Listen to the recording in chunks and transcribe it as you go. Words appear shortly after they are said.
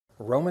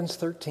Romans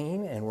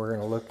 13, and we're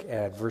going to look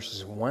at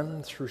verses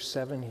 1 through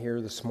 7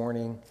 here this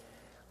morning,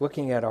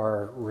 looking at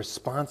our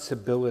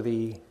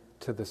responsibility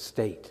to the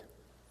state.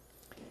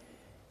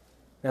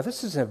 Now,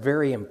 this is a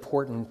very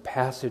important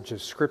passage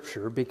of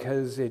Scripture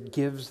because it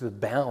gives the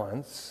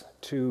balance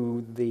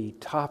to the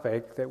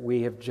topic that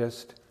we have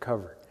just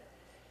covered.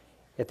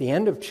 At the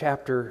end of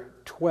chapter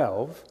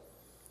 12,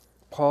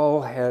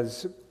 Paul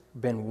has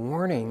been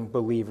warning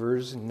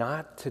believers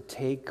not to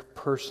take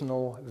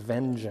personal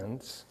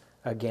vengeance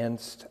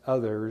against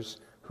others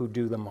who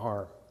do them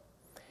harm.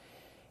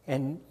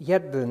 And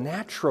yet the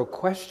natural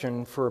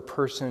question for a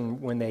person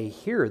when they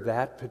hear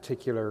that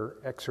particular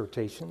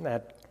exhortation,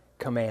 that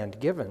command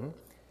given,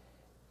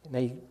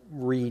 they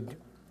read,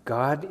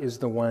 God is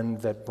the one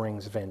that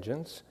brings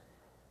vengeance,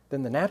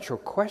 then the natural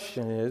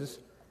question is,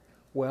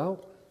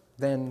 well,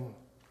 then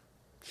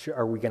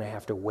are we going to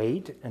have to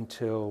wait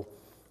until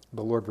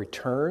the Lord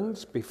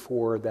returns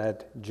before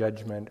that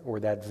judgment or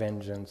that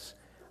vengeance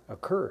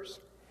occurs?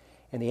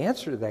 And the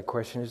answer to that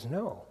question is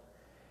no.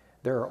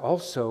 There are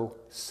also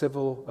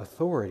civil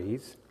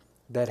authorities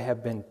that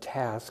have been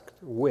tasked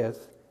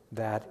with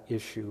that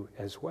issue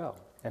as well.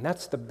 And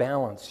that's the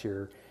balance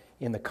here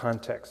in the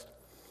context.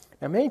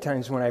 Now, many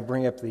times when I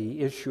bring up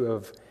the issue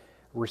of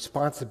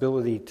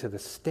responsibility to the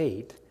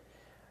state,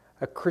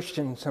 a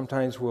Christian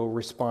sometimes will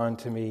respond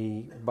to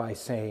me by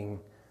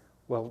saying,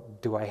 well,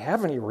 do I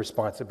have any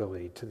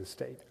responsibility to the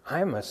state?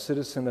 I'm a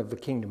citizen of the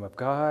kingdom of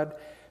God,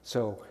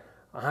 so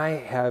I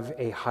have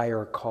a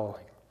higher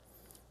calling.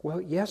 Well,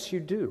 yes, you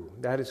do.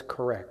 That is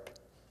correct.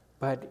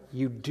 But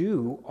you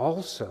do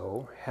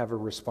also have a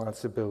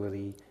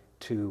responsibility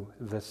to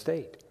the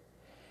state.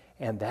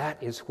 And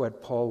that is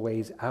what Paul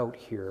lays out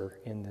here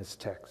in this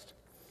text.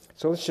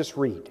 So let's just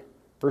read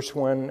verse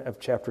 1 of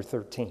chapter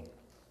 13.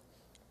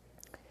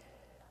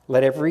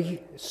 Let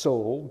every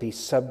soul be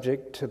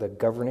subject to the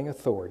governing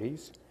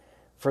authorities,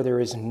 for there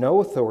is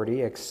no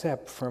authority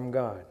except from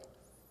God,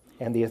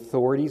 and the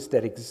authorities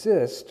that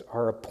exist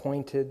are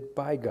appointed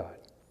by God.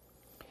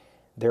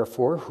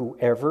 Therefore,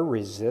 whoever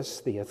resists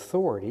the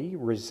authority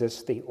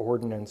resists the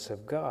ordinance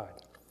of God,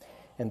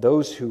 and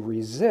those who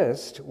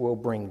resist will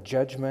bring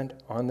judgment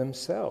on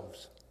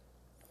themselves.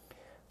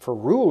 For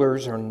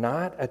rulers are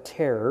not a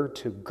terror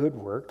to good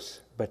works,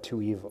 but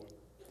to evil.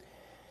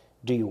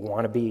 Do you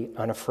want to be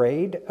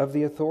unafraid of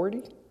the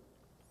authority?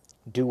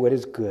 Do what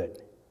is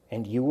good,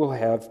 and you will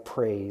have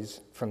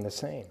praise from the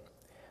same.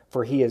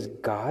 For he is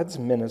God's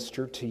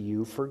minister to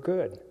you for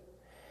good.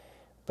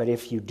 But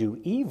if you do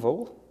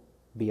evil,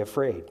 be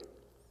afraid,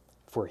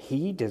 for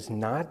he does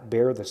not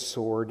bear the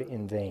sword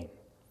in vain.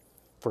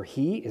 For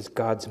he is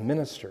God's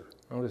minister.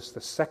 Notice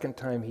the second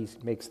time he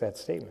makes that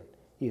statement.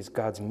 He is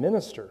God's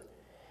minister,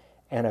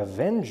 an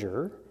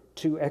avenger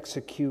to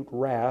execute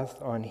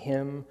wrath on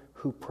him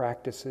who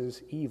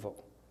practices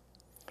evil.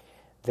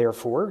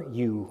 Therefore,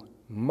 you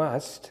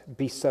must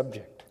be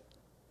subject,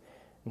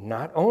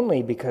 not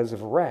only because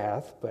of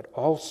wrath, but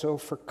also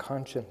for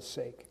conscience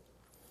sake.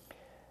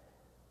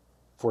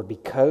 For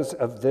because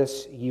of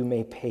this you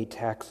may pay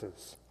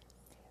taxes,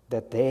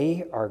 that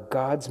they are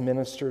God's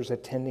ministers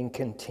attending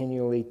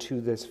continually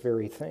to this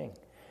very thing.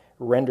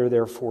 Render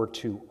therefore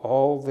to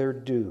all their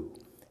due,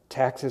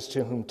 taxes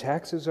to whom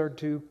taxes are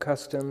due,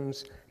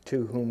 customs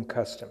to whom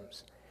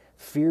customs,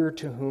 fear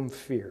to whom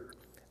fear,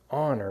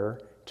 honor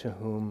to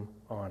whom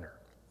honor.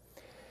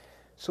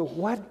 So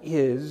what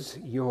is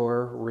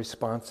your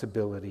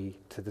responsibility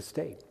to the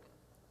state?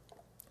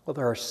 Well,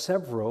 there are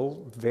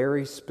several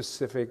very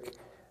specific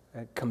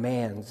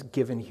commands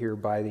given here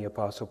by the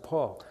Apostle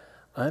Paul.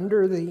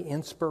 Under the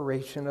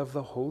inspiration of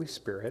the Holy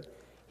Spirit,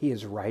 he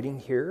is writing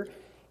here,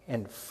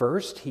 and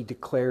first he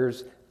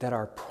declares that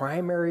our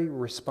primary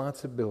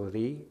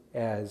responsibility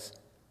as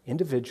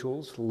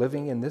individuals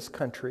living in this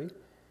country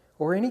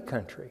or any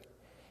country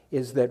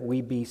is that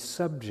we be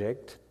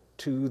subject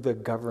to the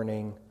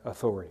governing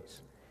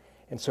authorities.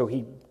 And so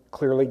he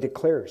clearly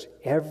declares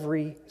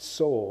every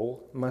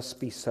soul must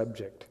be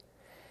subject.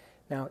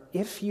 Now,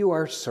 if you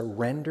are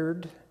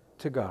surrendered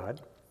to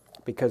God,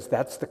 because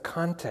that's the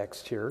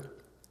context here,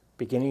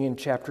 beginning in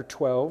chapter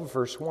 12,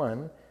 verse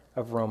 1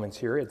 of Romans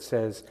here, it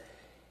says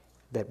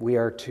that we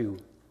are to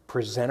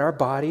present our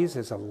bodies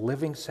as a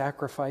living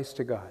sacrifice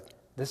to God.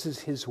 This is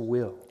his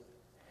will.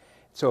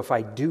 So if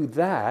I do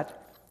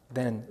that,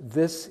 then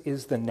this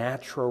is the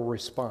natural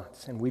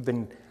response. And we've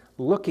been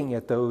looking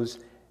at those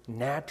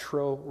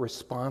natural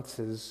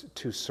responses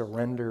to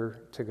surrender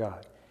to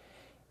God.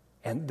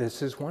 And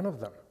this is one of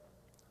them,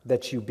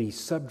 that you be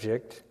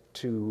subject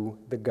to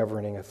the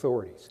governing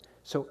authorities.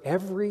 So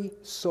every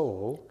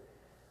soul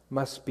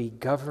must be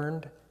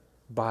governed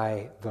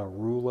by the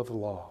rule of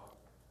law.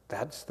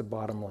 That's the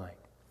bottom line.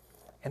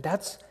 And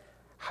that's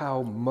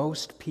how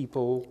most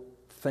people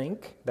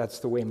think. That's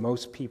the way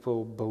most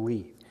people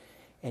believe.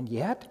 And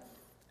yet,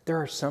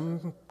 there are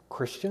some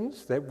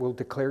Christians that will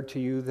declare to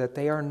you that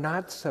they are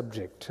not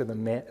subject to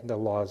the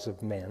laws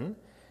of men.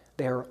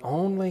 They are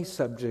only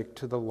subject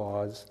to the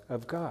laws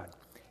of God.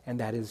 And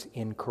that is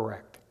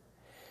incorrect.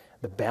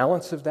 The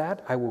balance of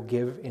that I will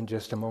give in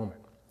just a moment.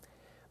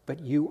 but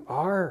you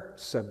are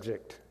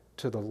subject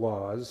to the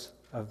laws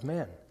of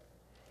men.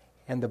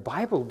 And the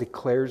Bible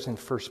declares in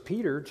 1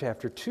 Peter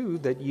chapter 2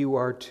 that you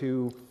are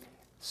to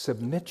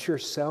submit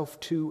yourself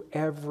to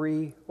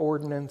every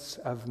ordinance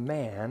of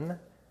man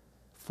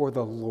for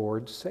the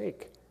Lord's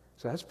sake.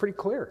 So that's pretty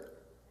clear.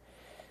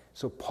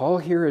 So Paul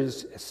here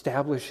is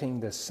establishing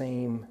the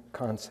same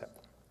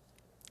concept.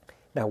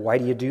 Now, why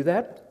do you do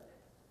that?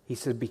 He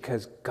said,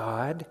 because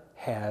God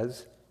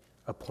has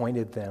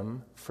appointed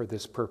them for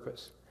this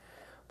purpose,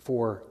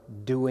 for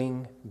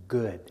doing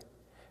good,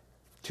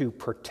 to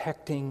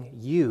protecting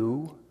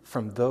you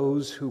from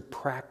those who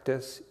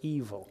practice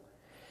evil.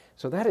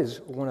 So that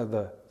is one of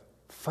the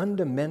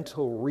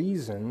fundamental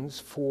reasons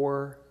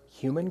for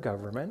human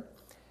government.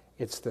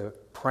 It's the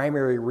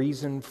primary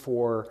reason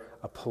for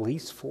a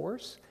police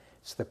force.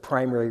 It's the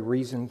primary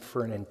reason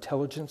for an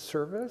intelligence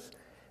service.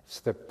 It's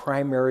the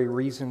primary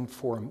reason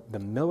for the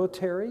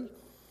military.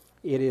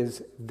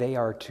 They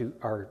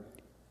are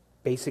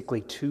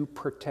basically to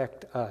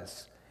protect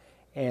us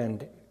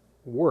and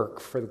work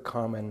for the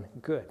common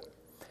good.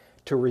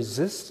 To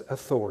resist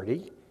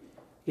authority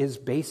is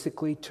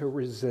basically to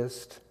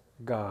resist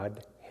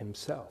God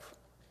himself.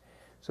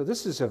 So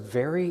this is a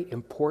very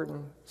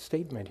important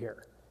statement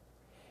here.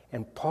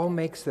 And Paul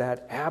makes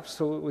that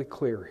absolutely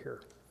clear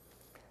here.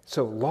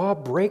 So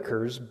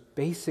lawbreakers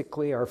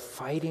basically are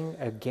fighting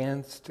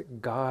against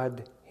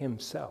God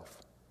himself.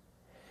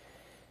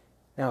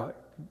 Now,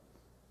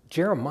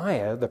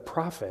 Jeremiah, the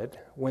prophet,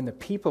 when the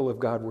people of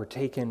God were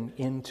taken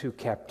into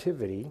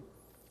captivity,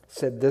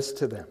 said this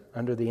to them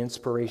under the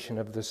inspiration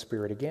of the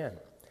Spirit again.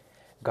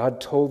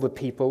 God told the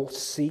people,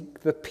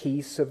 "Seek the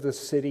peace of the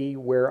city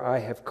where I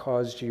have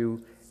caused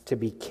you to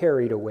be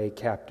carried away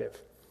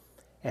captive,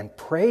 and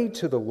pray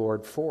to the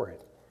Lord for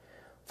it.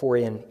 For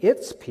in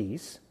its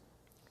peace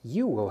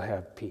you will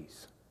have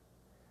peace."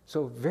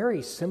 So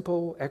very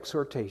simple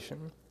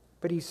exhortation,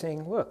 but he's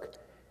saying, look,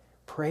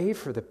 pray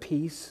for the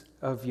peace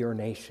of your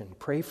nation.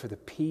 Pray for the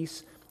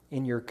peace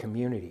in your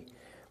community.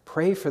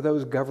 Pray for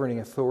those governing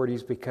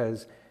authorities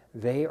because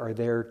they are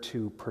there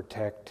to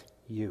protect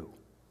you.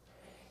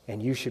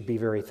 And you should be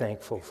very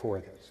thankful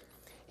for this.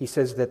 He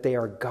says that they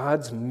are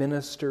God's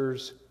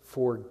ministers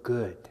for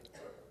good.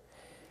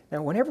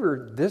 Now,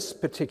 whenever this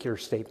particular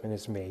statement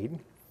is made,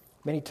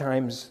 many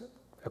times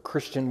a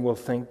Christian will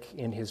think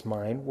in his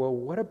mind, well,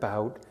 what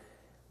about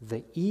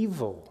the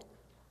evil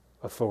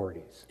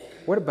authorities?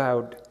 What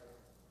about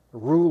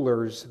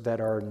rulers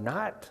that are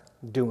not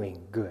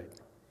doing good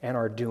and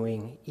are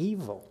doing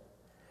evil?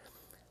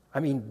 I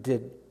mean,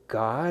 did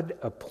God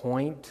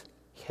appoint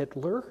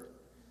Hitler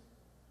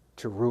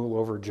to rule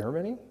over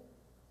Germany?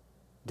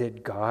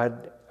 Did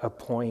God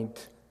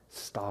appoint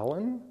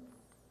Stalin?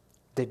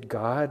 Did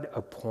God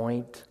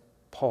appoint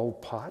Pol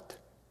Pot?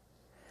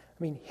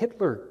 I mean,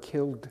 Hitler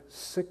killed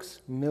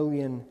 6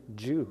 million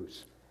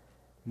Jews.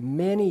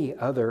 Many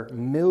other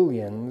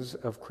millions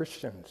of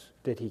Christians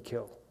did he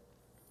kill.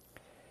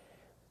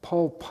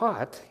 Pol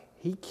Pot,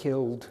 he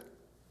killed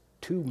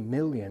 2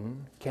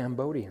 million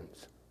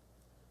Cambodians.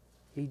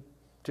 He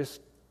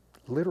just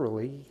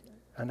literally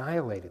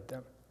annihilated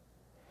them.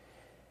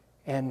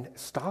 And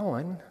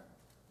Stalin,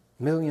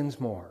 millions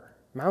more.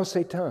 Mao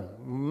Zedong,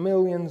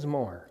 millions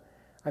more.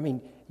 I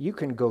mean, you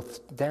can go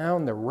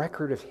down the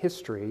record of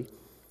history,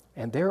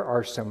 and there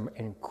are some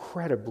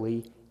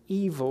incredibly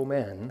evil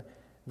men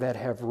that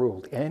have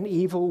ruled, and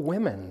evil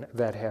women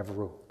that have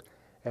ruled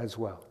as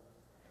well.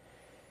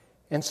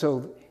 And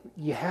so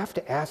you have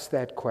to ask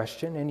that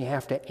question, and you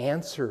have to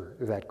answer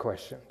that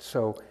question.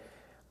 So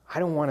I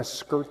don't want to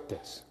skirt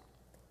this.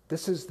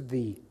 This is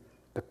the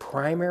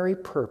primary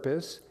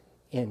purpose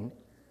in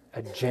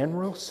a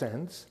general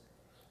sense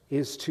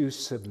is to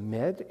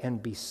submit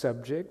and be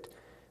subject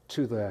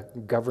to the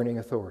governing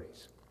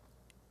authorities.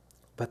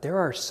 But there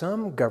are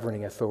some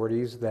governing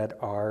authorities that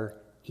are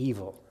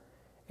evil,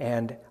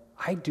 and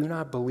I do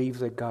not believe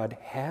that God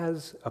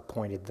has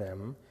appointed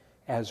them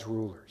as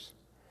rulers.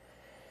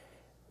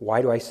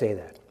 Why do I say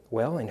that?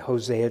 Well, in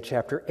Hosea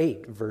chapter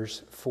 8,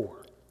 verse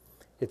 4,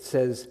 it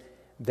says,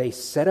 "They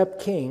set up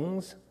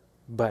kings,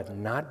 but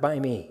not by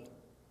me."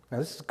 Now,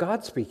 this is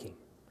God speaking.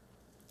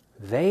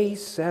 They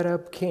set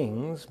up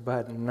kings,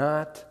 but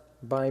not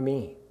by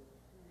me.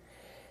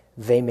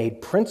 They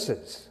made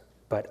princes,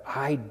 but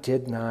I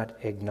did not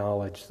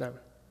acknowledge them.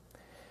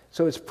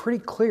 So it's pretty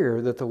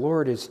clear that the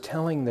Lord is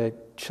telling the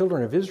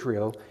children of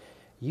Israel,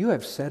 you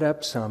have set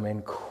up some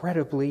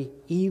incredibly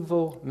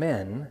evil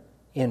men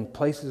in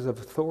places of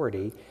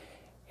authority,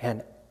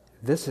 and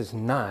this is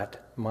not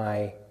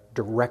my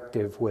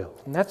directive will.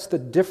 And that's the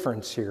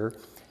difference here,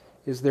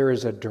 is there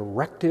is a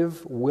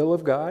directive will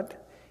of God,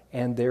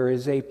 and there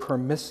is a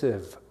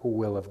permissive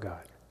will of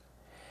God.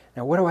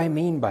 Now, what do I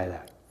mean by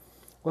that?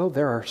 Well,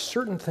 there are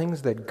certain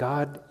things that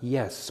God,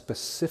 yes,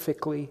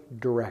 specifically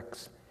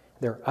directs.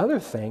 There are other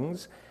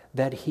things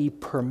that he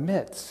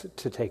permits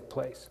to take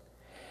place,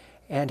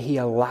 and he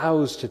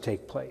allows to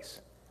take place,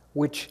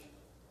 which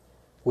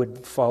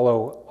would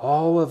follow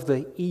all of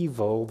the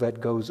evil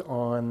that goes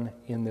on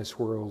in this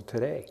world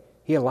today.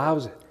 He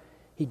allows it.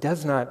 He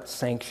does not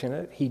sanction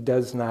it. He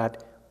does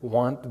not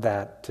want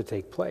that to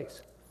take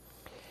place.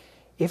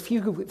 If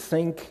you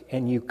think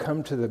and you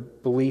come to the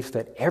belief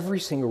that every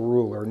single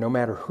ruler, no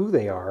matter who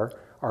they are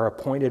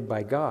appointed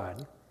by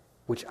God,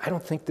 which I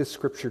don't think this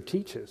scripture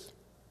teaches.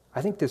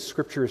 I think this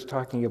scripture is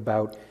talking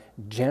about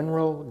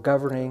general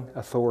governing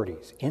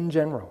authorities, in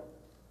general,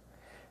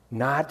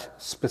 not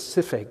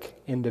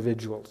specific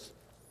individuals.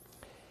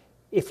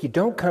 If you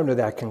don't come to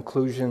that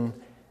conclusion,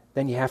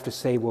 then you have to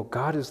say, well,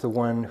 God is the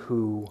one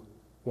who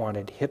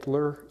wanted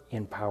Hitler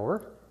in power.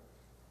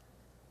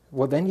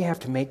 Well, then you have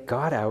to make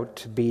God out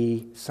to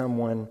be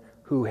someone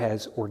who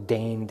has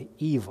ordained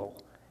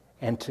evil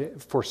and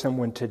for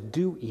someone to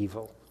do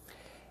evil.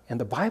 And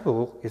the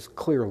Bible is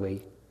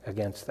clearly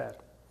against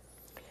that.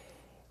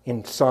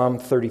 In Psalm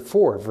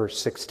 34, verse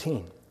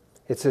 16,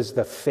 it says,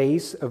 "The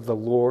face of the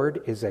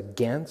Lord is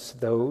against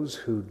those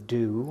who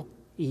do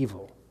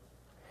evil."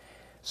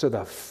 So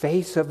the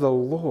face of the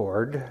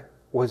Lord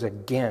was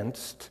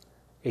against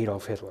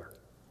Adolf Hitler.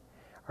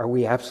 Are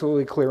we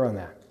absolutely clear on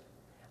that?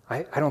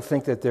 I don't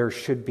think that there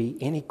should be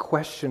any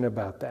question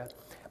about that.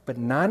 But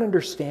not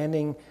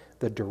understanding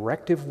the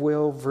directive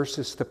will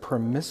versus the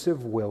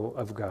permissive will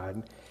of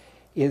God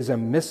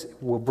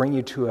will bring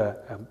you to a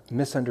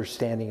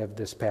misunderstanding of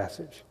this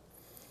passage.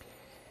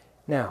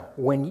 Now,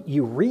 when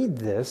you read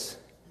this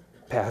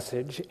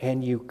passage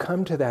and you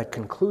come to that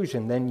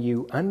conclusion, then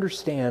you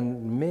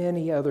understand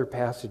many other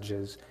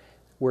passages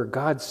where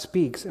God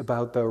speaks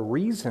about the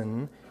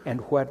reason and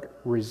what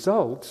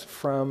results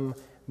from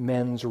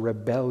men's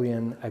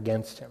rebellion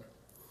against him.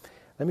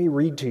 Let me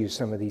read to you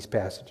some of these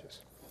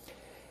passages.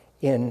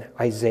 In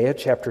Isaiah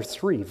chapter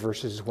 3,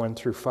 verses 1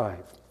 through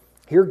 5,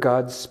 here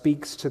God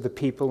speaks to the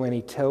people and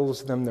he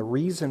tells them the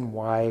reason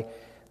why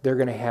they're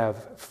going to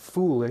have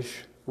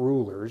foolish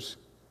rulers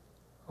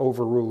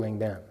overruling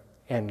them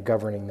and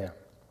governing them.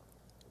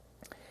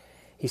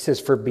 He says,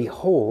 "For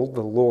behold,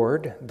 the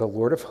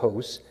Lord of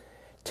hosts,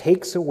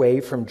 takes away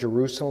from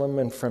Jerusalem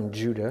and from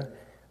Judah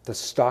the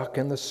stock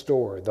and the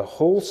store, the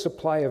whole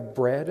supply of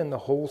bread and the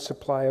whole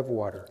supply of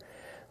water,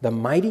 the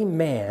mighty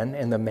man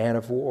and the man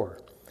of war,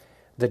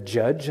 the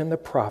judge and the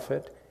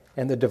prophet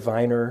and the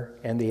diviner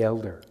and the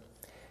elder,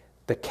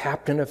 the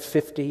captain of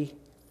 50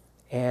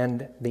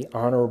 and the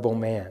honorable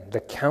man, the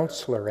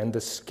counselor and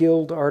the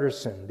skilled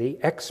artisan, the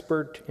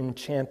expert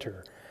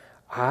enchanter.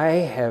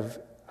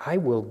 I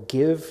will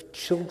give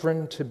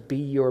children to be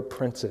your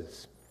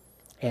princes,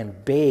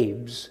 and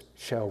babes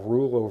shall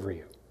rule over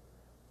you."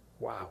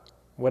 Wow,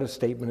 what a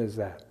statement is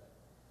that?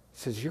 He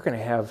says you're going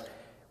to have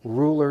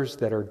rulers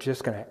that are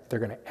they're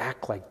going to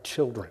act like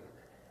children.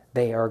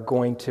 They are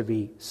going to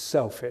be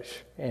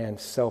selfish and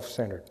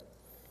self-centered,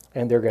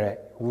 and they're going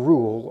to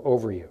rule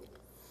over you.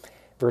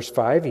 Verse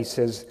 5, he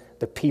says,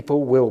 "The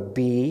people will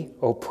be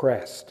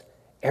oppressed,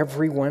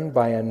 everyone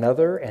by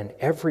another and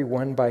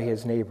everyone by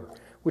his neighbor,"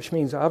 which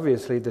means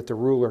obviously that the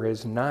ruler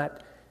is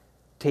not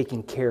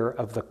taking care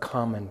of the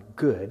common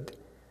good,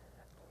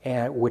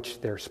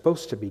 which they're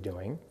supposed to be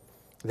doing.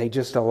 They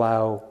just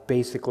allow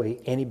basically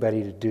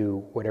anybody to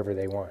do whatever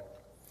they want.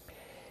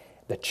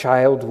 "The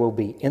child will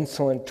be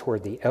insolent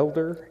toward the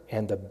elder,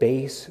 and the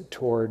base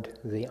toward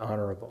the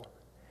honorable."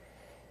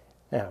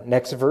 Now,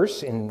 next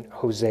verse in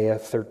Hosea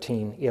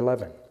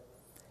 13:11.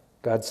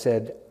 God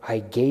said, "I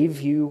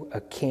gave you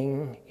a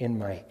king in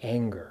my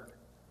anger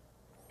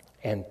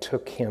and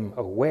took him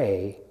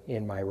away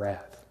in my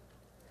wrath."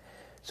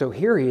 So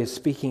here he is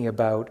speaking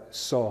about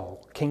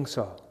Saul, King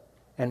Saul.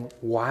 And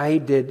why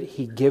did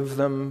he give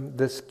them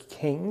this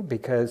king?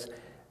 Because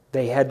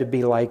they had to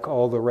be like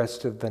all the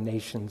rest of the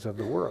nations of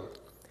the world.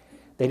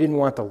 They didn't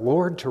want the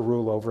Lord to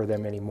rule over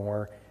them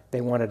anymore.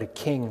 They wanted a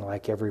king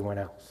like everyone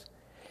else.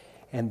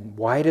 And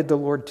why did the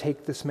Lord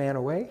take this man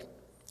away?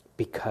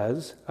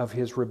 Because of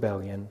his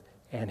rebellion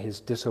and his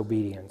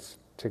disobedience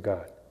to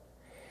God.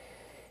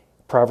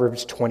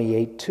 Proverbs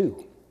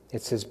 28:2.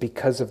 It says,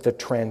 "Because of the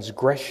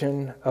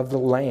transgression of the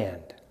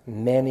land,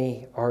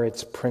 many are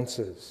its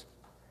princes."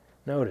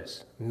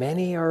 Notice,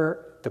 many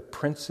are the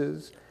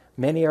princes,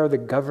 many are the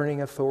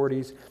governing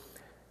authorities.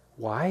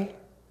 Why?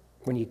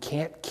 When you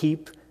can't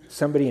keep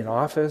somebody in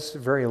office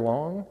very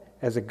long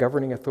as a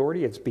governing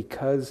authority, it's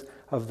because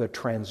of the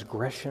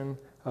transgression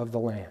of the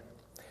land.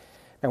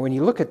 Now, when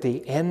you look at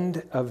the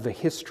end of the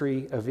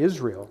history of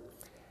Israel,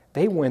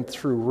 they went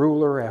through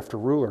ruler after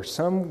ruler.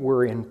 Some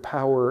were in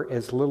power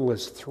as little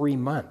as 3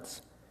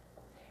 months.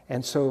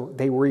 And so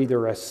they were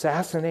either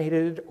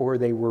assassinated or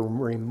they were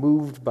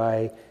removed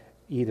by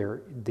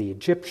either the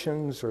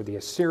Egyptians or the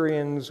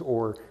Assyrians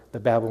or the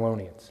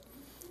Babylonians.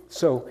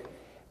 So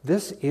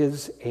this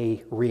is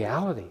a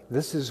reality.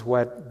 This is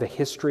what the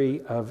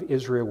history of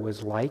Israel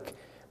was like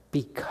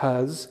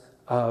because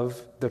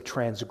of the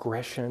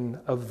transgression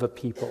of the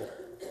people.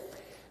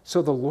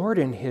 So the Lord,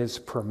 in his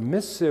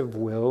permissive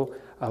will,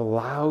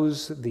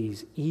 allows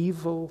these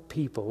evil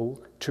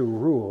people to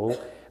rule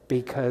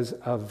because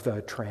of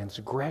the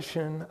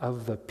transgression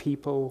of the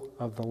people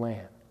of the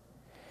land.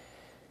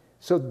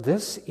 So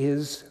this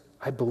is,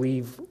 I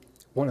believe,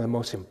 one of the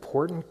most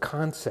important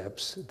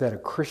concepts that a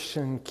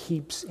Christian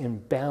keeps in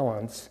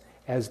balance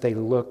as they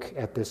look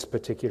at this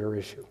particular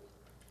issue.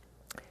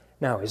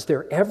 Now, is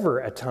there ever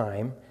a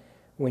time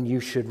when you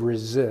should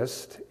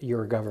resist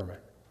your government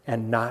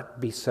and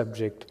not be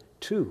subject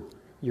to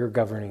your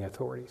governing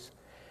authorities?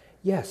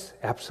 Yes,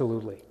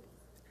 absolutely.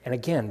 And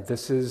again,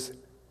 this is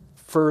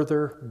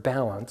further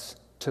balance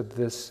to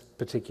this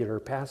particular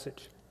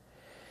passage.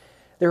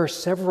 There are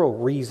several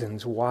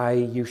reasons why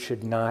you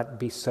should not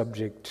be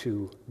subject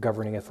to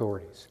governing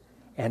authorities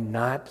and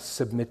not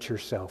submit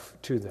yourself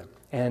to them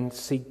and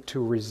seek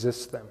to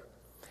resist them.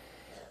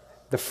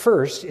 The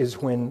first is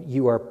when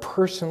you are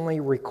personally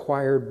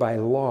required by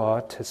law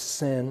to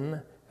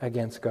sin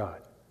against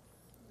God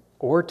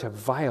or to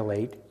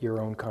violate your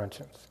own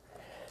conscience.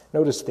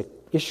 Notice the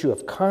issue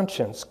of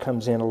conscience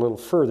comes in a little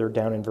further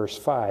down in verse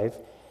 5.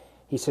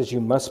 He says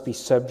you must be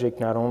subject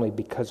not only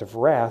because of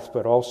wrath,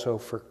 but also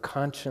for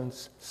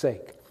conscience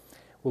sake.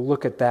 We'll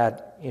look at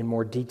that in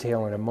more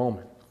detail in a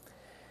moment.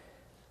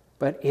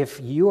 But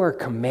if you are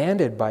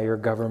commanded by your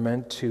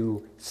government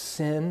to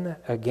sin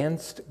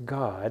against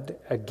God,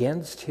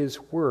 against His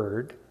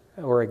Word,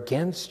 or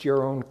against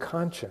your own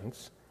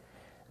conscience,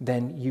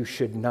 then you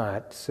should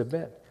not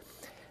submit.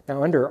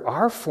 Now, under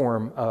our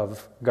form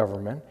of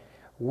government,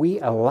 we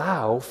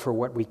allow for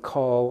what we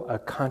call a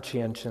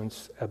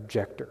conscientious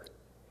objector.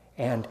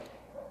 And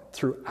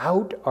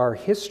throughout our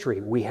history,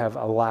 we have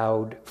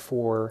allowed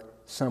for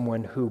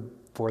someone who,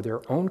 for their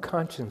own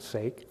conscience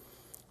sake,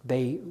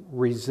 they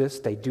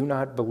resist, they do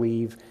not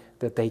believe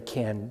that they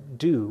can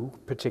do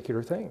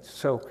particular things.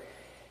 So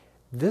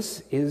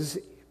this is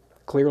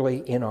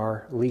clearly in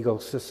our legal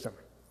system.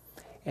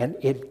 And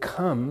it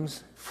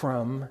comes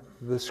from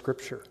the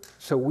Scripture.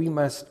 So we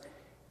must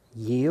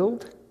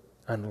yield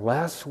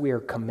unless we are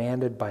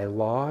commanded by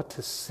law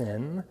to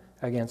sin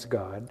against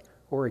God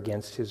or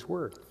against His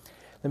Word.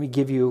 Let me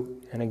give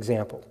you an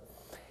example.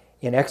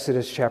 In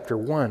Exodus chapter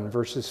 1,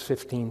 verses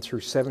 15 through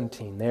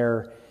 17,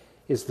 there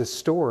is the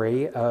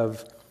story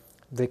of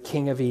the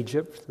king of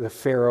Egypt. The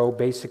Pharaoh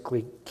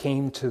basically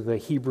came to the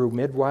Hebrew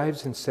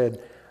midwives and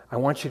said, I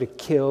want you to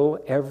kill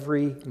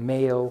every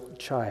male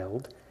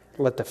child.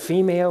 Let the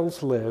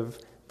females live,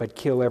 but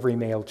kill every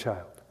male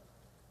child.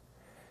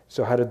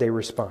 So how did they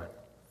respond?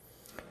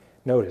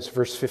 Notice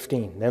verse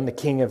 15. Then the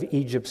king of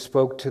Egypt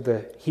spoke to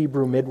the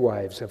Hebrew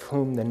midwives, of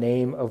whom the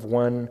name of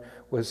one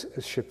was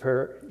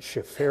Shiphrah,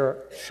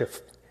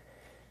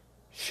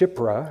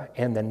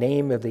 and the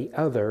name of the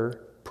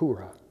other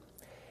Purah.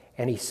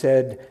 And he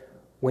said,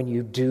 when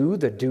you do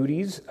the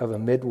duties of a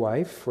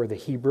midwife for the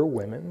Hebrew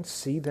women, you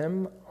see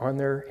them on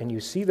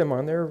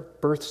their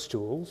birth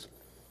stools.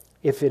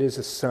 If it is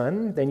a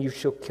son, then you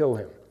shall kill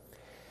him.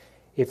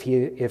 If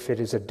it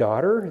is a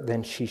daughter,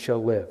 then she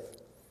shall live.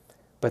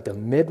 But the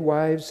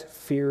midwives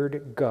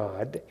feared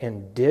God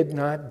and did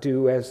not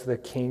do as the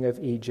king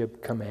of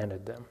Egypt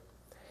commanded them,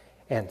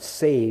 and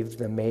saved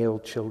the male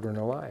children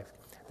alive.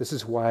 This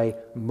is why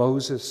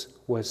Moses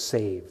was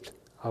saved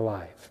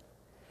alive,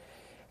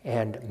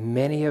 and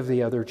many of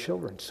the other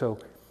children. So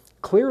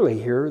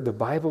clearly here, the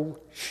Bible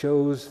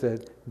shows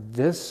that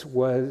this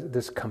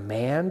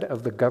command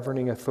of the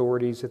governing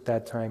authorities at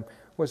that time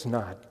was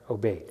not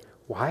obeyed.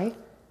 Why?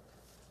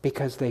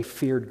 Because they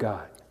feared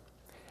God.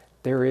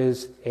 There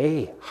is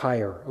a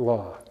higher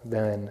law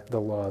than the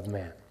law of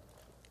man.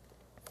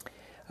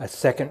 A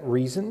second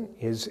reason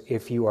is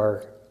if you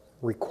are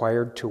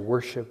required to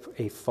worship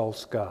a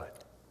false god.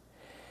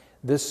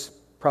 This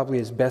probably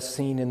is best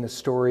seen in the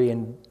story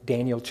in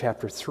Daniel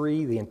chapter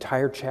 3. The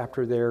entire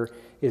chapter there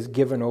is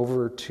given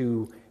over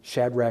to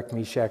Shadrach,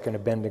 Meshach, and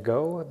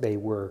Abednego. They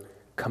were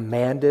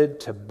commanded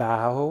to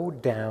bow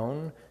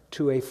down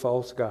to a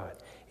false god.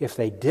 If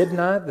they did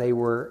not, they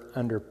were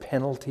under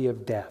penalty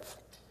of death.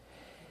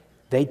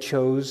 They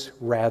chose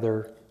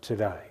rather to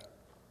die,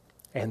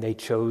 and they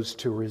chose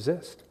to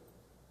resist.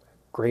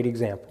 Great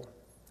example.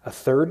 A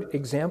third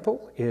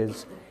example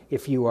is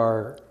if you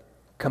are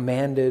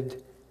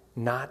commanded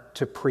not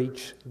to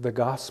preach the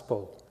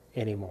gospel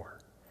anymore.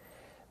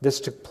 This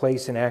took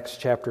place in Acts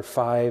chapter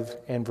 5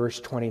 and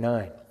verse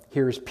 29.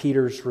 Here's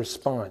Peter's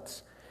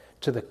response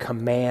to the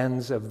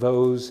commands of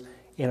those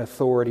in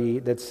authority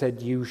that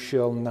said, you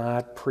shall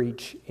not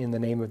preach in the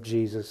name of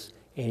Jesus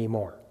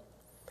anymore.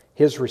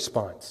 His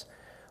response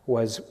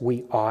was,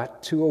 we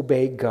ought to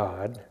obey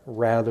God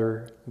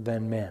rather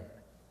than men.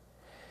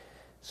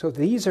 So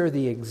these are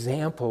the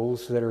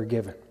examples that are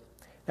given.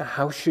 Now,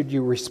 how should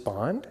you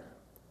respond?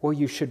 Well,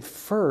 you should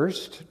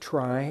first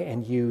try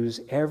and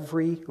use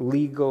every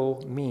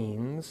legal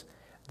means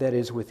that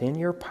is within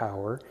your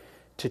power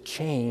to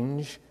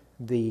change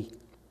the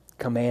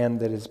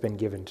command that has been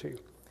given to you.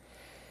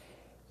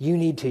 You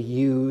need to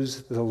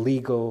use the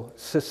legal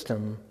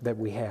system that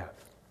we have.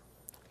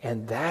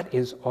 And that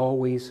is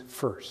always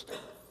first.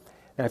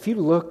 Now, if you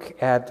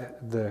look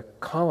at the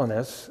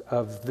colonists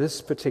of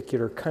this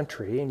particular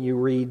country and you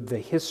read the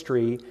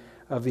history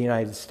of the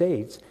United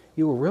States,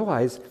 you will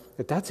realize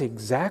that that's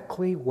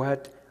exactly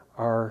what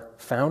our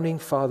founding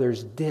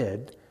fathers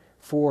did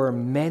for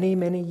many,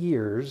 many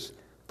years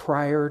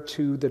prior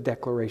to the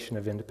Declaration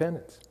of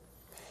Independence.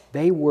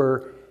 They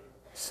were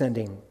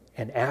sending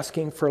and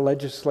asking for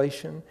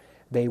legislation.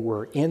 They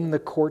were in the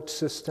court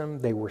system.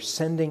 They were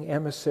sending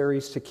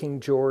emissaries to King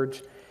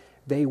George.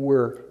 They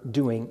were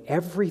doing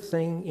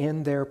everything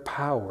in their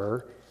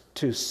power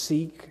to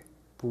seek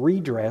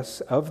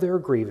redress of their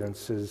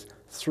grievances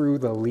through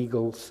the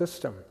legal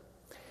system.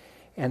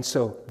 And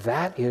so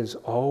that is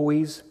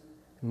always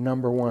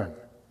number one,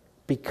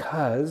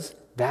 because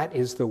that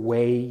is the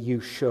way you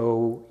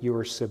show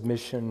your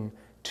submission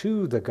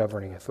to the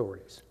governing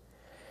authorities.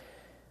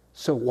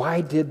 So why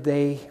did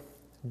they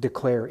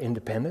declare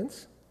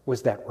independence?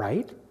 Was that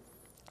right?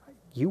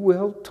 You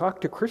will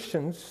talk to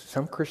Christians,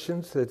 some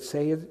Christians that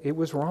say it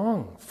was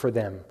wrong for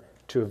them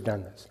to have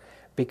done this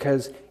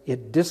because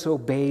it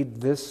disobeyed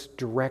this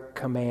direct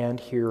command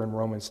here in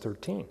Romans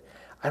 13.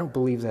 I don't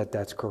believe that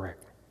that's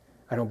correct.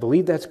 I don't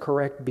believe that's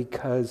correct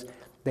because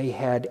they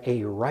had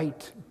a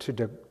right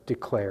to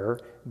declare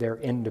their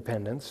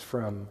independence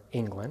from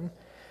England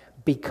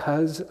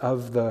because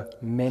of the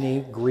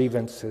many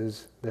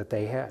grievances that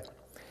they had.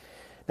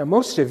 Now,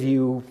 most of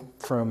you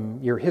from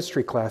your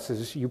history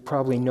classes, you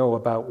probably know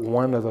about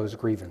one of those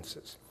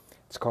grievances.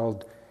 It's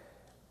called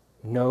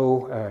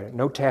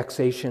no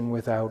taxation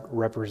without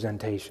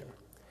representation.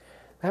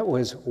 That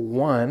was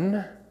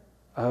one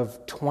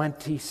of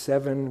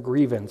 27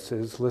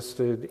 grievances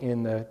listed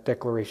in the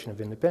Declaration of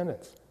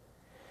Independence.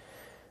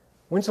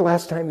 When's the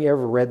last time you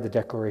ever read the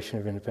Declaration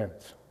of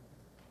Independence?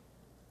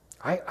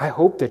 I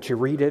hope that you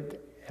read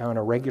it on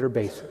a regular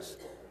basis.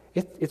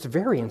 It's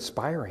very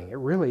inspiring. It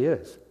really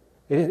is.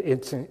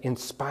 It's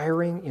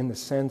inspiring in the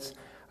sense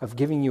of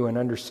giving you an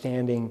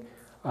understanding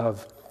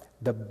of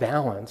the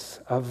balance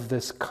of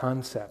this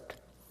concept.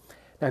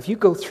 Now, if you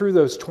go through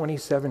those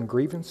 27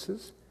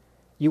 grievances,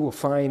 you will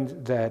find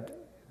that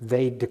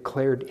they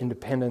declared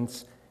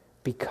independence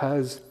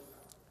because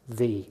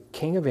the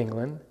King of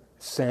England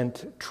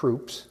sent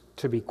troops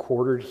to be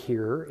quartered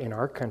here in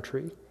our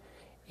country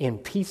in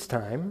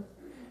peacetime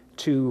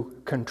to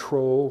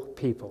control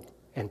people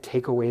and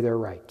take away their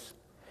rights.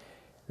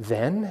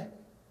 Then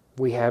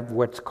we have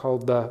what's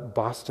called the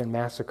Boston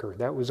Massacre.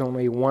 That was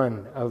only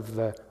one of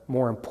the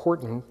more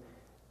important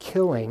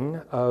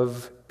killing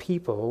of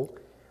people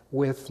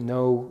with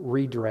no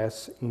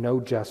redress, no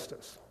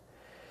justice.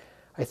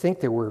 I think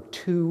there were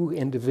 2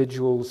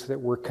 individuals that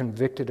were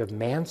convicted of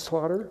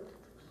manslaughter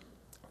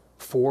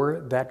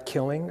for that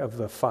killing of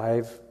the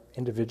 5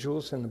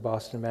 individuals in the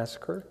Boston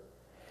Massacre.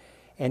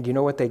 And you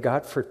know what they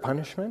got for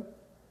punishment?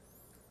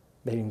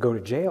 They didn't go to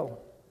jail.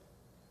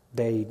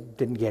 They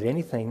didn't get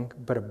anything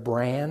but a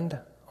brand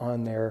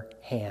on their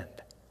hand,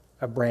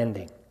 a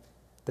branding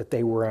that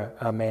they were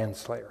a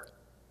manslayer.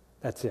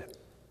 That's it.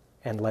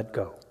 And let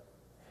go.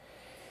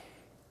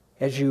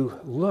 As you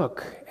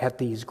look at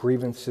these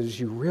grievances,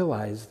 you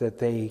realize that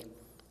they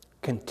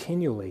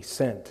continually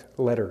sent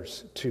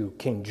letters to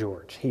King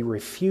George. He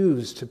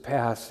refused to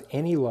pass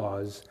any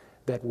laws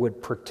that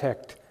would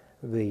protect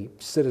the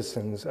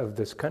citizens of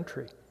this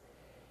country.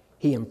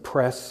 He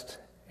impressed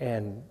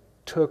and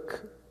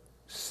took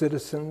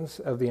citizens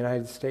of the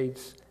United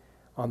States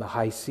on the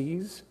high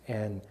seas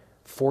and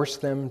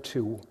forced them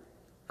to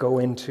go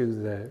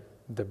into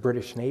the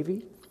British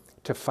Navy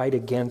to fight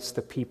against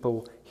the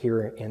people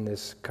here in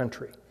this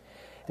country.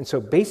 And so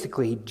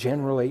basically he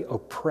generally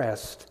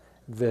oppressed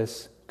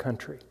this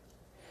country.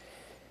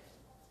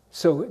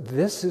 So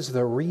this is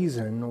the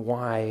reason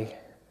why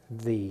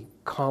the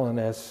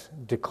colonists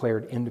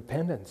declared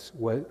independence,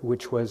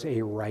 which was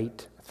a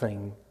right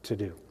thing to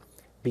do,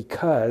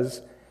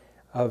 because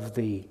of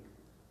the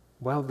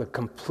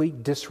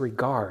complete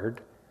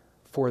disregard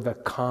for the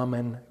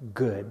common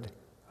good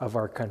of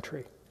our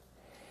country.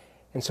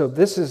 And so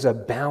this is a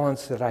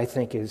balance that I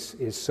think is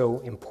so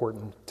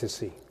important to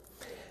see.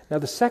 Now,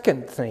 the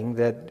second thing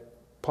that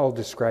Paul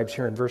describes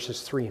here in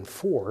verses 3 and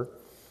 4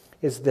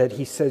 is that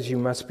he says you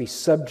must be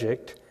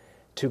subject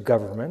to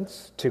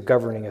governments, to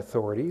governing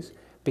authorities,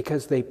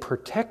 because they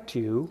protect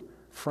you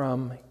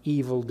from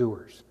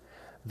evildoers,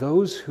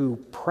 those who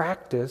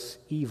practice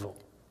evil.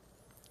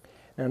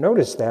 Now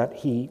notice that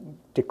he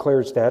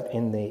declares that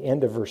in the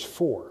end of verse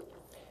 4,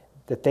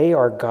 that they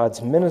are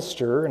God's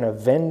minister and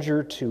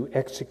avenger to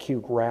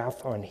execute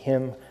wrath on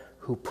him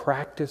who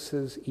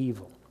practices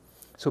evil.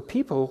 So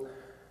people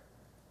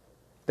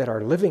that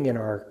are living in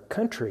our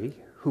country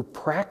who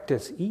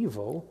practice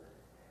evil,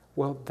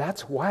 well,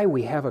 that's why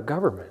we have a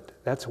government.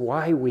 That's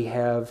why we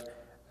have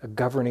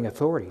governing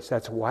authorities.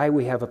 That's why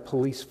we have a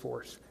police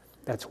force.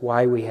 That's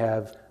why we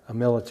have a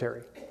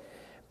military.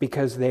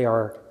 Because they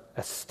are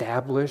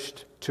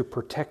established to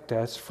protect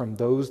us from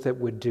those that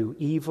would do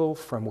evil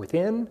from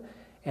within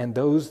and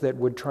those that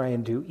would try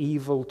and do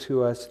evil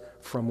to us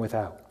from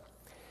without.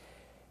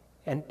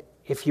 And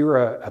if you're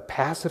a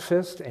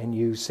pacifist and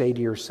you say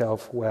to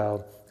yourself,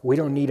 well, we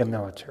don't need a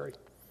military.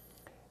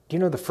 Do you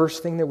know the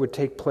first thing that would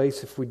take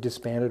place if we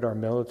disbanded our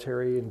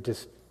military and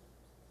just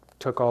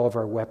took all of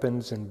our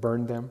weapons and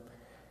burned them?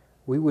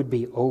 We would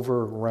be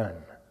overrun.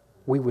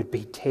 We would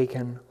be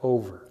taken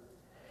over.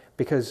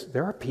 Because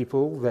there are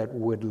people that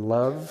would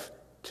love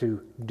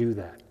to do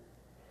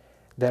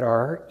that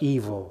are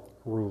evil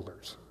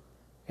rulers.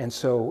 And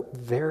so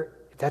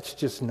that's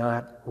just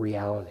not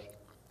reality.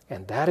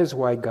 And that is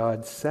why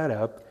God set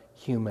up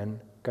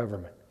human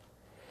government.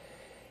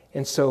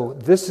 And so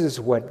this is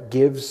what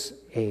gives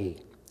a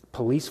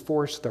police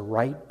force the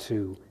right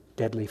to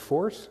deadly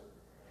force.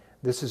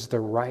 This is the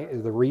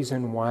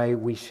reason why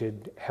we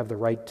should have the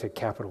right to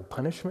capital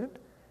punishment.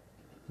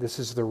 This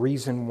is the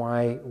reason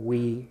why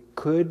we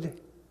could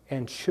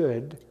and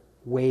should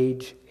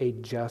wage a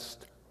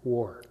just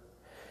war.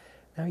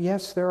 Now,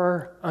 yes, there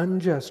are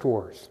unjust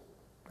wars.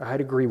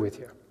 I'd agree with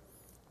you.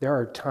 There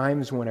are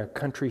times when a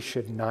country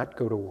should not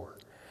go to war.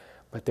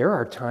 But there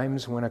are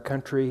times when a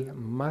country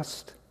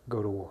must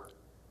go to war.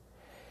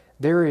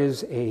 There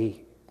is a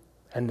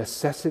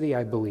necessity,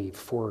 I believe,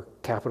 for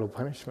capital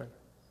punishment.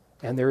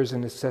 And there is a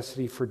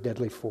necessity for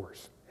deadly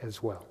force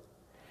as well.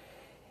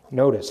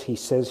 Notice, he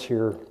says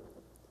here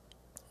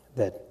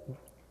that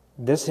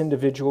this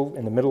individual,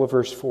 in the middle of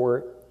verse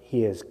 4,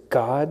 he is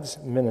God's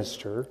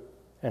minister,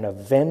 an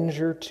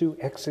avenger to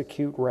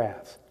execute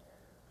wrath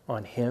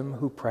on him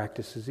who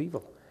practices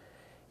evil.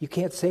 You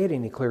can't say it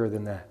any clearer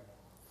than that.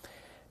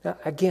 Now,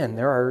 again,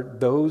 there are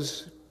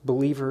those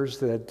believers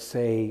that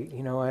say,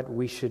 you know what,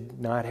 we should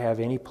not have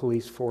any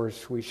police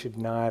force, we should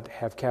not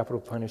have capital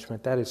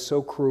punishment. That is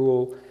so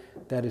cruel,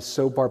 that is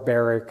so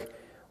barbaric,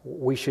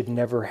 we should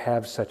never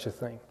have such a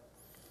thing.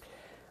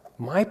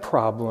 My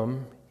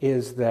problem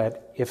is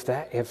that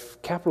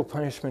if capital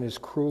punishment is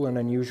cruel and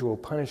unusual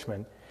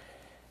punishment,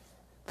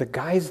 the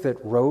guys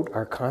that wrote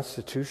our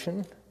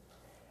Constitution,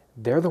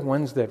 they're the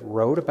ones that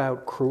wrote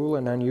about cruel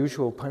and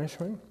unusual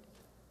punishment.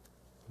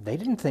 They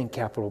didn't think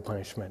capital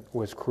punishment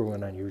was cruel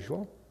and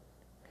unusual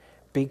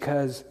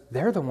because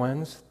they're the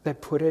ones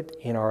that put it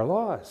in our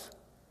laws.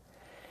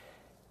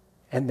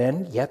 And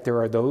then, yet there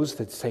are those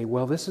that say,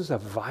 well, this is a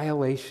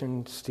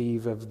violation,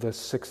 Steve, of the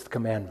 6th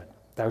commandment,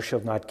 thou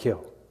shalt not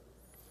kill.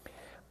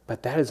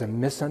 But that is a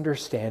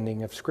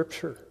misunderstanding of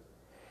Scripture.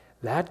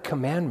 That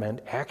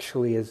commandment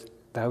actually is,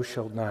 thou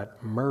shalt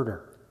not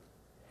murder.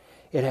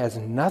 It has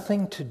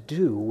nothing to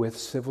do with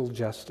civil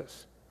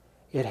justice.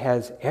 It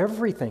has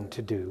everything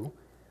to do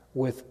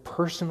with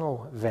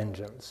personal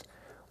vengeance,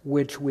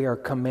 which we are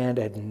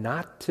commanded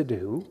not to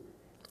do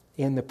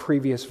in the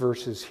previous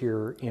verses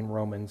here in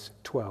Romans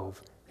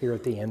 12, here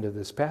at the end of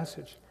this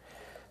passage.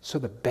 So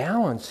the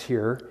balance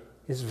here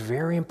is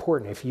very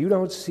important. If you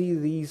don't see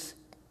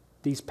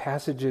these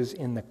passages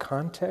in the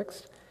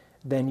context,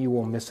 then you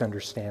will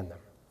misunderstand them.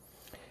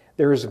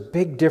 There is a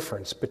big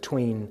difference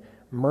between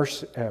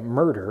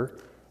murder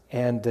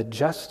and the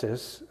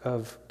justice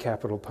of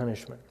capital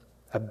punishment.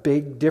 A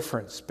big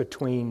difference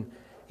between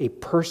a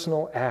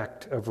personal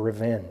act of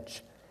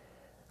revenge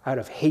out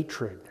of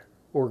hatred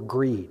or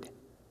greed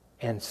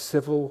and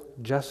civil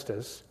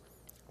justice,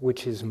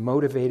 which is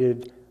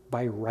motivated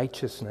by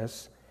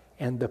righteousness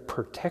and the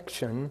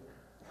protection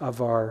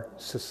of our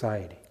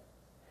society.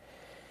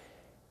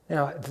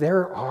 Now,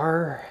 there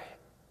are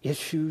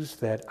issues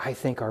that I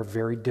think are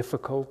very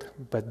difficult,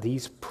 but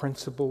these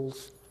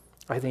principles,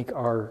 I think,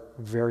 are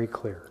very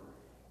clear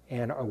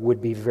and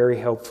would be very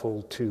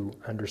helpful to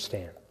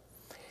understand.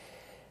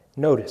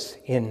 Notice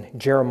in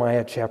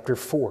Jeremiah chapter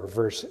 4,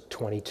 verse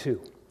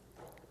 22.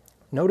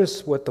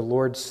 Notice what the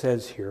Lord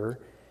says here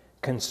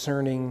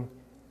concerning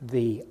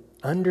the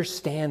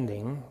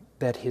understanding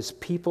that his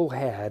people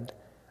had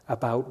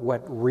about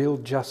what real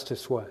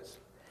justice was.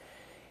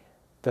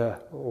 The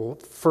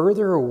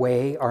further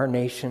away our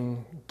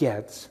nation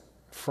gets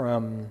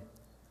from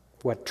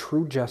what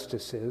true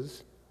justice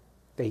is,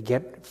 they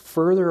get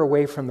further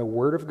away from the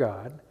Word of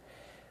God,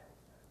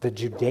 the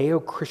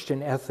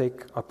Judeo-Christian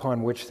ethic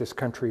upon which this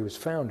country was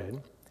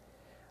founded,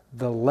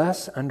 the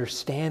less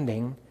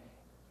understanding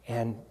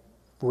and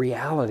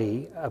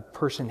reality a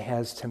person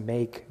has to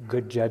make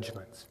good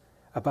judgments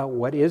about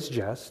what is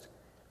just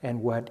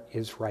and what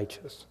is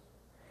righteous.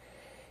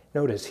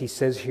 Notice he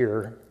says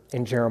here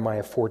in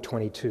Jeremiah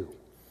 4:22,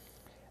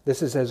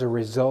 this is as a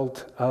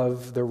result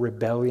of the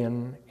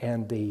rebellion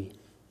and the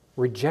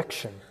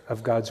rejection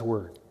of God's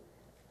word.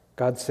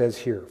 God says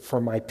here, for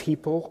my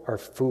people are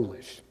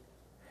foolish.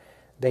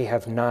 They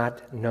have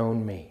not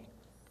known me.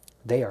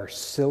 They are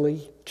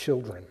silly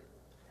children.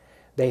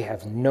 They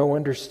have no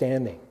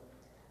understanding.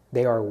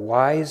 They are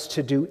wise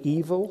to do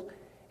evil,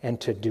 and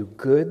to do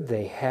good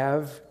they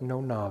have no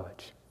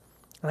knowledge.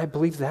 And I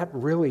believe that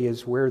really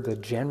is where the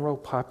general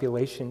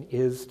population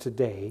is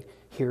today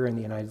here in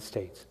the United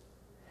States.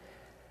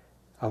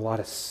 A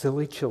lot of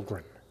silly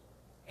children,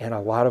 and a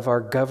lot of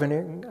our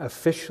governing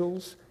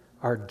officials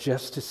are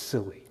just as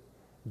silly,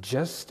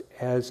 just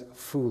as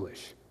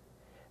foolish,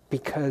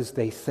 because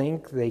they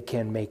think they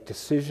can make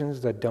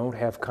decisions that don't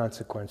have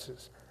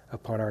consequences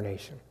upon our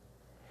nation.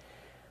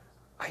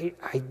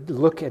 I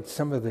look at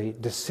some of the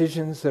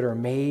decisions that are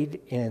made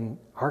in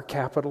our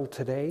capital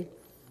today,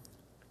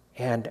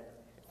 and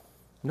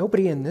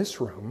nobody in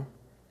this room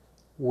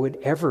would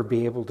ever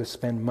be able to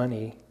spend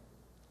money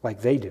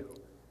like they do,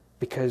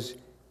 because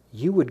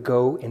you would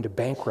go into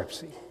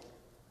bankruptcy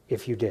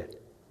if you did.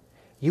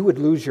 You would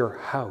lose your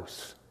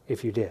house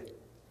if you did.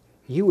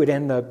 You would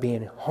end up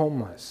being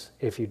homeless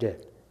if you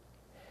did.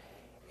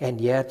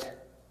 And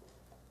yet,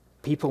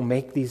 people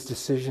make these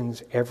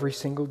decisions every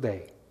single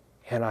day.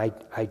 And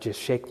I just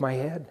shake my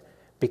head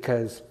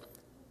because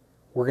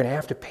we're going to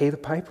have to pay the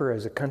piper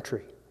as a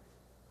country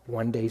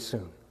one day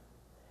soon.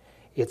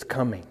 It's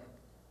coming.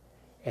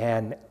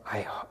 And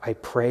I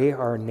pray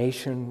our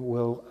nation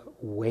will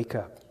wake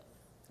up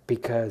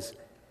because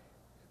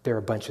they're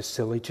a bunch of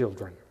silly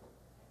children.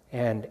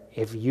 And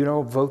if you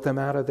don't vote them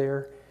out of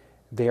there,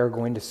 they are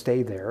going to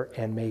stay there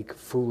and make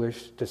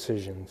foolish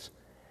decisions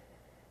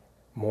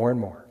more and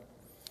more.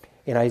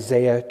 In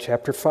Isaiah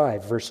chapter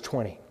 5, verse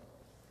 20,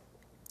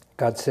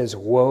 God says,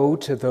 "Woe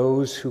to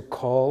those who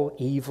call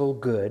evil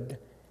good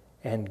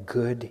and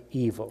good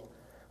evil,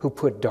 who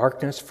put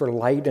darkness for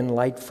light and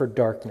light for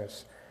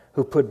darkness,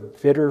 who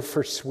put bitter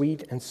for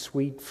sweet and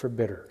sweet for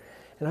bitter."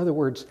 In other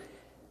words,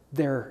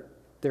 their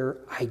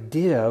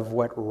idea of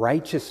what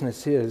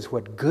righteousness is,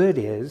 what good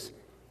is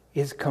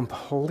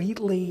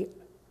completely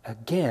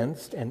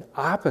against and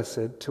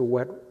opposite to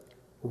what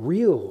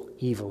real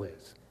evil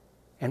is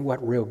and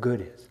what real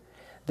good is.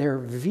 Their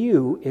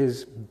view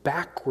is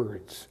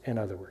backwards, in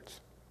other words.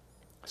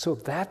 So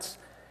that's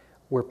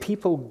where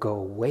people go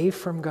away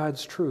from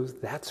God's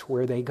truth. That's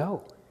where they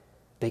go.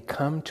 They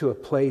come to a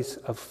place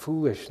of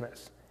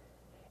foolishness,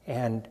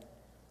 and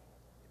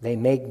they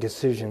make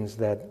decisions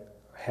that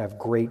have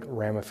great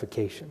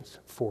ramifications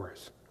for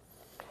us.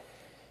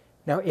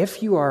 Now,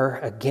 if you are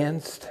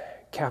against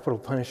capital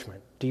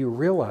punishment, do you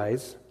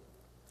realize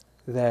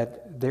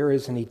that there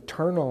is an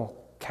eternal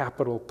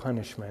capital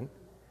punishment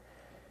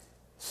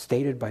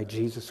stated by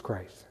Jesus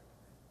Christ?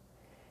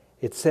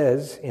 It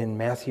says in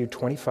Matthew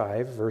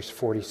 25, verse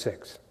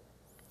 46,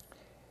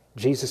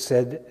 Jesus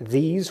said,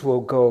 "These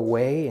will go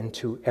away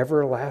into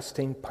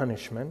everlasting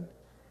punishment,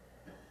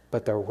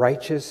 but the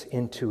righteous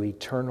into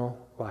eternal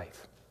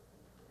life."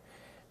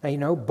 Now, you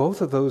know,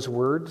 both of those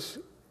words,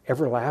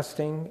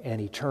 everlasting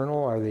and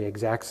eternal, are the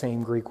exact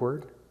same Greek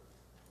word.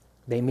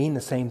 They mean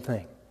the same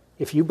thing.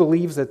 If you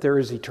believe that there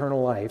is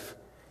eternal life,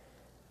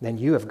 then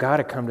you have got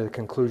to come to the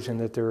conclusion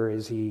that there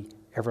is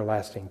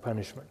everlasting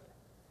punishment.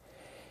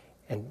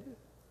 And,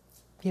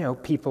 you know,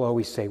 people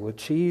always say, well,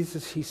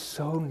 Jesus, he's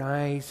so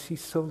nice,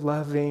 he's so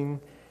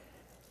loving.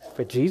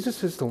 But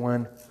Jesus is the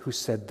one who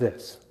said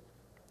this: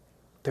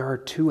 there are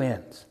two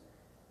ends.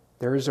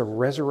 There is a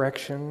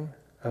resurrection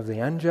of the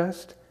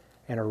unjust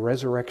and a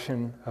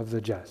resurrection of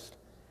the just.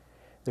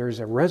 There is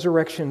a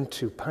resurrection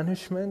to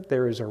punishment.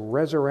 There is a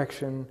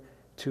resurrection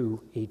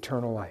to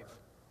eternal life.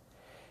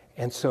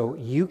 And so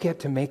you get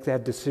to make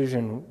that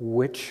decision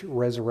which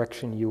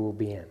resurrection you will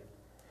be in.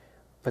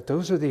 But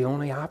those are the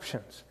only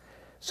options.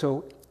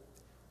 So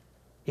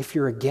if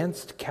you're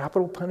against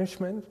capital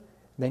punishment,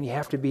 then you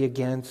have to be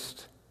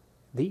against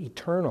the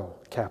eternal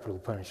capital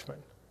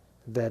punishment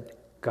that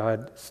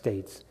God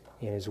states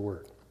in His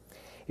Word.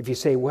 If you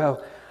say,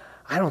 well,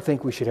 I don't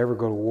think we should ever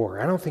go to war.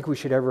 I don't think we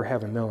should ever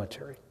have a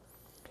military.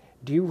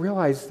 Do you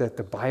realize that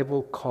the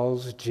Bible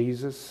calls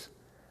Jesus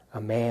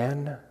a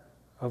man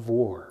of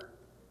war?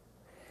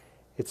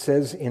 It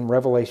says in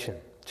Revelation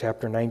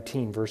chapter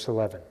 19, verse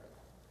 11,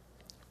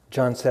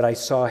 John said, "I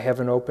saw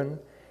heaven open,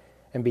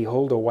 and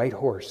behold, a white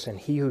horse, and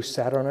he who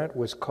sat on it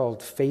was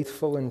called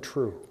Faithful and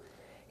True.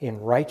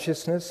 In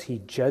righteousness he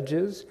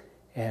judges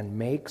and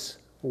makes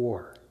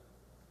war."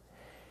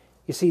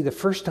 You see, the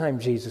first time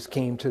Jesus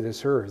came to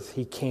this earth,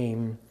 he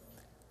came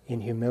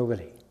in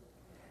humility.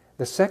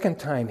 The second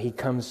time he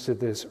comes to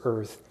this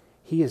earth,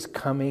 he is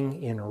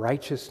coming in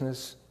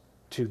righteousness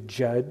to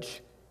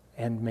judge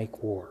and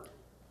make war.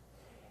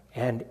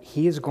 And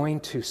he is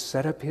going to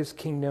set up his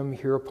kingdom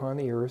here upon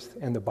the earth,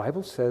 and the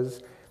Bible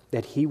says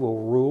that he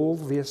will rule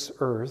this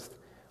earth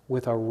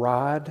with a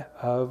rod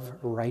of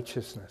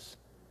righteousness,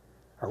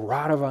 a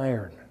rod of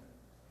iron.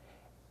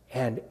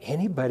 And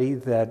anybody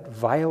that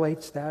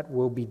violates that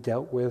will be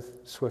dealt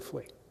with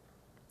swiftly.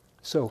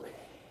 So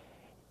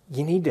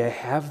you need to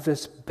have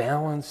this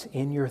balance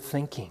in your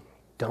thinking.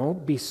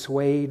 Don't be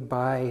swayed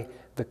by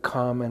the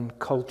common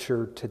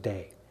culture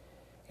today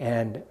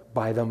and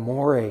by the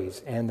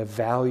mores and the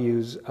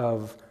values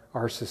of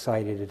our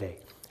society today.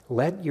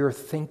 Let your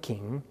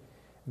thinking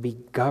be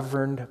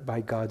governed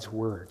by God's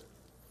Word.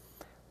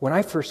 When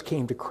I first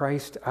came to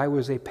Christ, I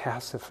was a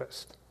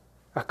pacifist,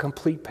 a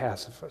complete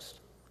pacifist.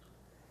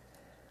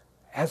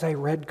 As I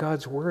read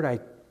God's Word, I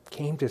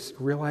came to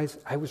realize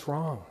I was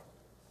wrong.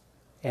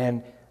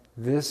 And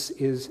this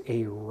is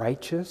a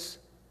righteous,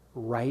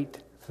 right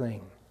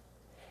thing.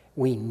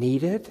 We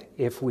need it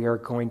if we are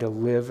going to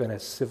live in a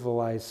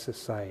civilized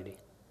society.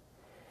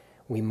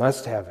 We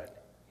must have it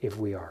if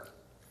we are.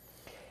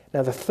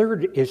 Now, the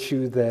third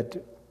issue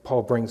that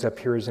Paul brings up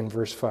here is in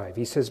verse 5.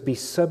 He says, "Be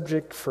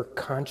subject for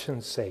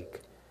conscience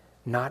sake,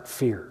 not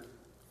fear."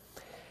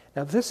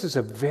 Now, this is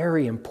a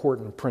very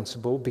important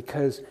principle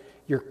because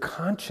your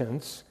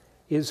conscience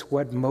is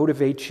what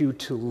motivates you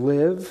to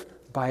live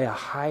by a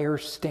higher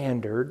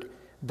standard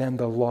than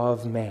the law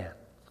of man.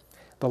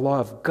 The law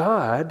of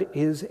God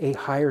is a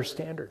higher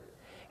standard,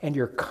 and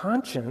your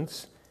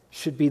conscience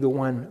should be the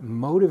one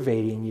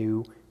motivating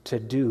you to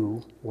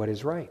do what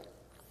is right.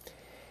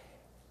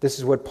 This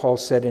is what Paul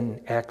said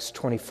in Acts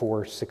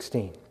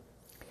 24:16.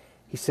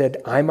 He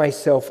said, I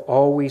myself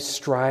always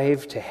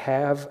strive to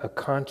have a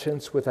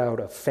conscience without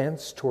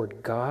offense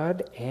toward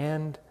God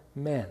and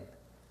men.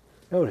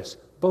 Notice,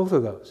 both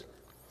of those.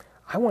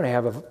 I want to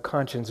have a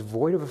conscience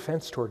void of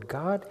offense toward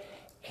God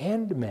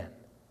and men.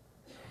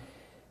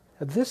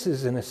 Now, this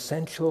is an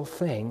essential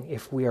thing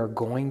if we are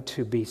going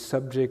to be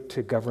subject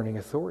to governing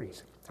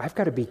authorities. I've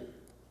got to be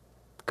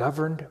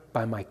governed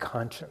by my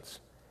conscience.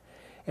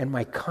 And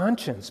my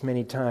conscience,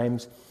 many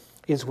times,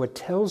 is what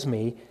tells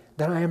me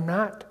that I am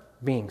not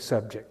being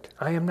subject.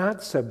 I am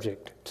not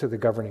subject to the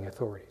governing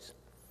authorities.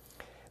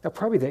 Now,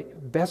 probably the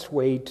best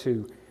way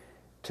to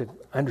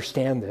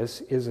understand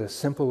this is a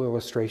simple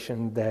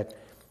illustration that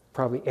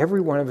probably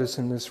every one of us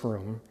in this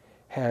room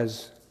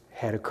has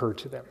had occur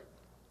to them.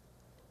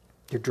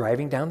 You're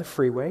driving down the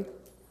freeway,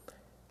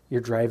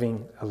 you're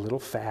driving a little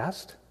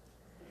fast,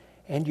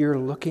 and you're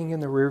looking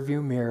in the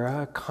rearview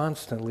mirror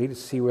constantly to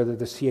see whether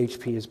the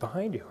CHP is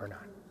behind you or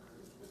not.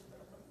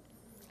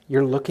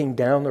 You're looking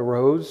down the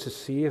roads to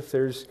see if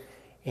there's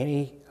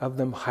any of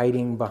them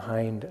hiding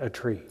behind a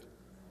tree.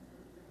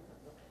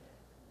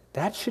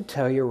 That should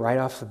tell you right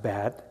off the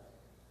bat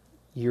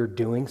you're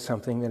doing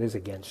something that is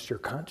against your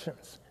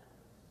conscience.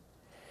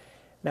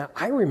 Now,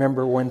 I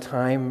remember one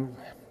time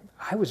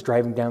I was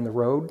driving down the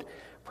road,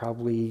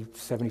 probably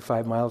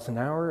 75 miles an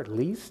hour at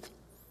least.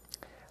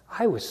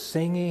 I was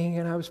singing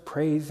and I was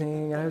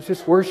praising and I was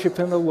just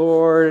worshiping the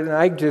Lord, and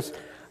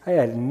I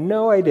had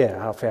no idea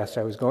how fast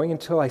I was going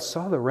until I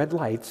saw the red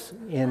lights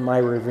in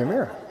my rearview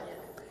mirror.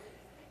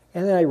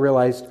 And then I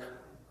realized,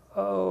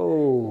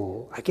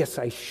 oh, I guess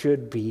I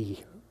should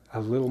be a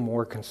little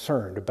more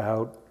concerned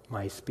about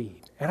my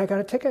speed. And I got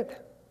a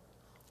ticket.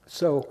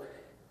 So,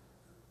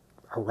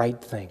 a right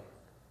thing.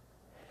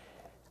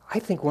 I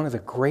think one of the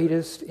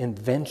greatest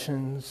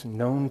inventions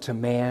known to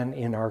man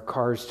in our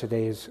cars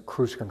today is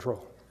cruise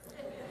control.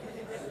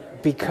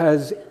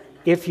 Because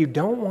if you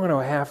don't want to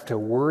have to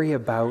worry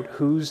about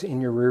who's in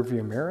your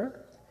rearview mirror,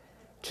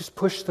 just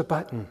push the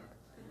button.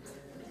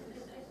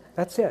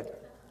 That's it.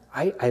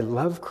 I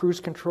love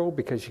cruise control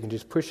because you can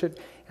just push it,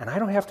 and I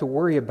don't have to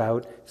worry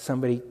about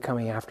somebody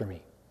coming after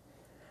me.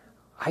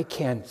 I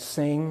can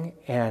sing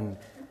and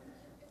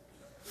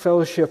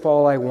fellowship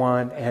all I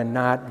want and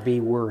not be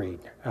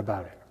worried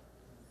about it.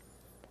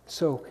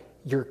 So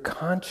your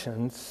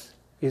conscience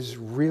is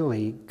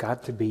really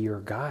got to be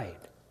your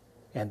guide.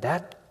 And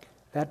that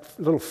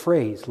little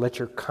phrase, let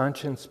your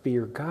conscience be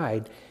your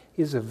guide,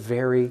 is a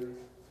very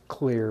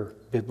clear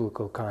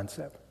biblical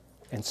concept.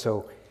 And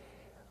so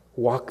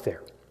walk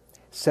there.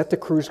 Set the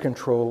cruise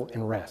control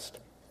and rest.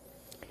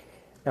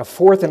 Now,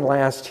 fourth and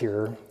last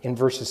here, in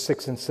verses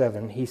 6 and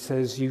 7, he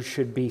says you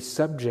should be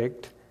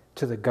subject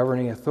to the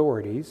governing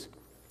authorities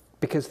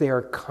because they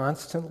are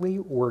constantly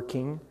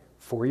working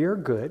for your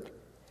good,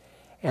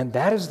 and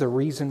that is the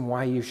reason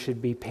why you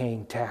should be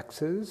paying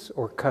taxes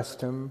or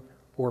custom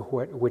or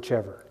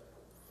whichever.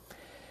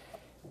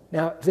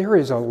 Now, there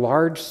is a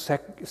large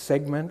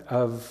segment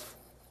of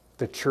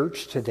the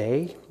church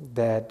today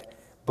that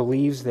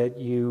believes that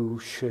you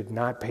should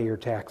not pay your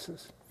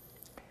taxes.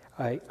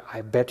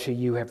 I bet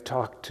you have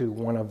talked to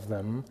one of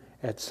them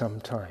at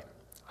some time.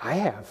 I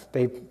have.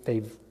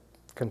 They've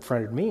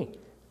confronted me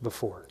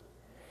before.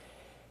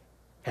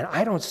 And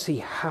I don't see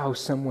how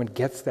someone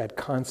gets that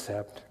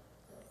concept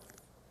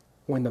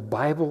when the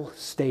Bible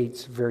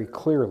states very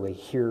clearly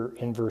here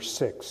in verse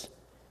 6,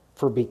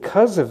 for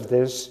because of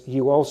this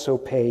you also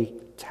pay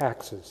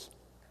taxes,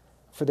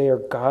 for they are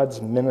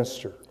God's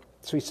minister.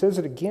 So he says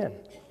it again,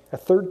 a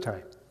third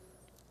time.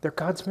 They're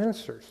God's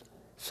ministers.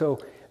 So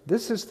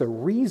this is the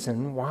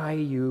reason why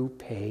you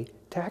pay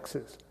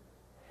taxes.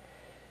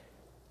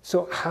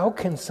 So how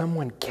can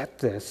someone get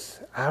this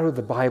out of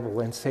the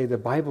Bible and say the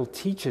Bible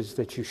teaches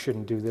that you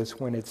shouldn't do this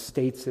when it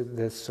states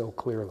this so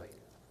clearly?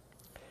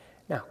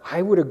 Now,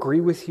 I would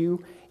agree with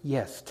you,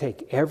 yes,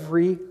 take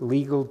every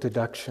legal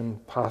deduction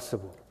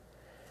possible.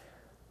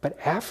 But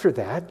after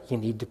that, you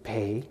need to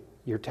pay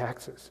your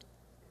taxes.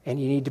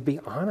 And you need to be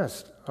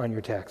honest on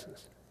your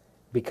taxes.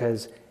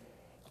 Because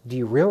do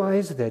you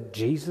realize that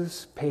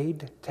Jesus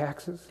paid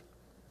taxes?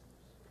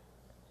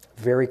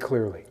 Very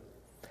clearly.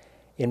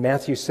 In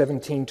Matthew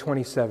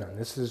 17:27,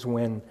 this is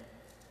when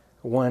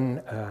one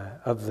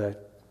of the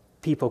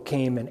people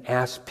came and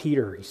asked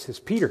Peter, he says,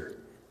 Peter,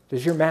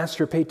 does your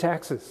master pay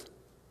taxes?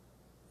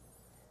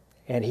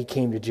 And he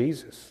came to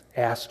Jesus,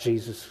 asked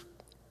Jesus,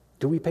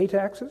 do we pay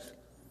taxes?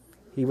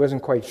 He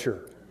wasn't quite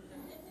sure.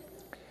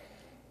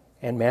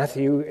 And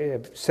Matthew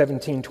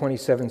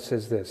 17:27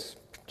 says this,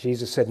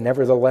 Jesus said,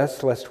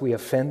 nevertheless, lest we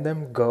offend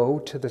them, go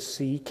to the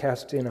sea,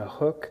 cast in a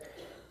hook,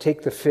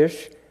 take the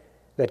fish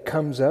that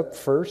comes up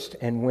first,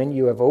 and when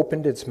you have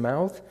opened its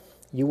mouth,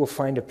 you will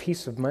find a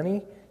piece of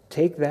money.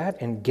 Take that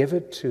and give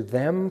it to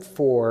them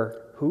for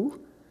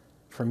who?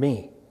 For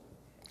me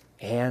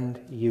and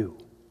you.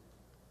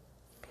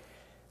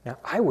 Now,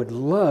 I would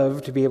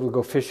love to be able to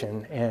go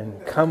fishing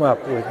and come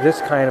up with this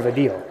kind of a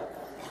deal.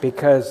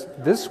 because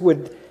this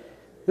would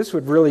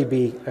really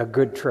be a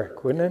good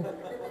trick, wouldn't it?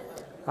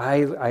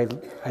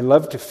 I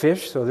love to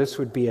fish, so this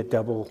would be a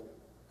double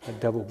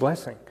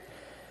blessing.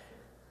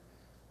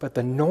 But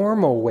the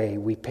normal way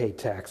we pay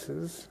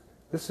taxes,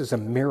 this is a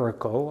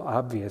miracle,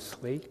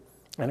 obviously,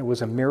 and it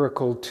was a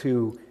miracle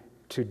to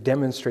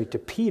demonstrate to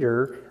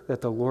Peter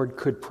that the Lord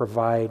could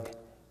provide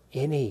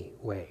any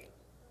way.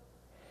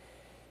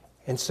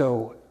 And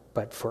so,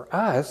 but for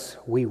us,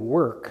 we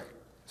work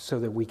so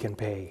that we can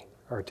pay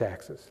our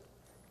taxes.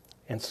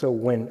 And so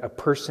when a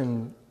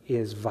person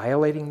is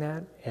violating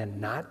that and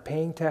not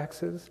paying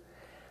taxes,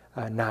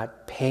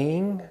 not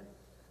paying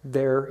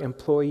their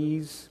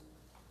employees'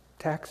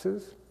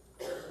 taxes,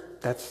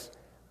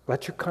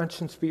 let your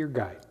conscience be your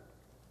guide.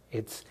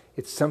 It's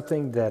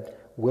something that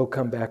will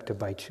come back to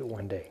bite you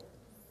one day.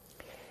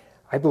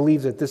 I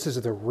believe that this is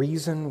the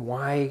reason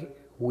why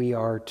we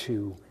are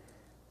to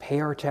pay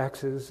our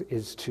taxes,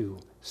 is to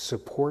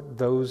support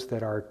those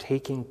that are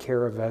taking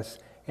care of us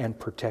and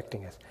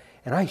protecting us.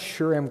 And I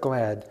sure am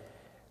glad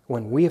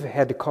when we have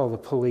had to call the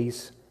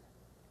police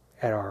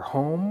at our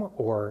home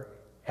or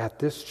at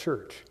this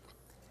church,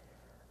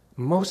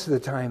 most of the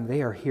time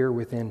they are here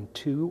within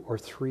 2 or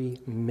 3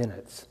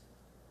 minutes.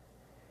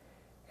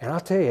 And I'll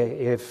tell you,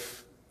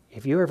 if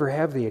you ever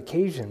have the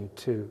occasion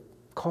to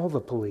call the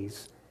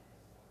police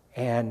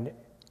and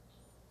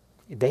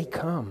they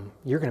come,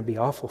 you're going to be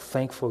awful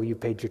thankful you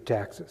paid your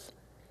taxes,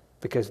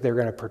 because they're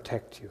going to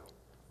protect you.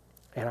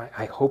 And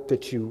I hope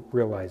that you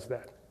realize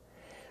that.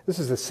 This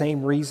is the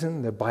same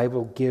reason the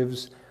Bible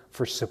gives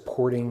for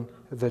supporting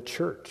the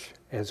church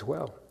as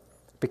well.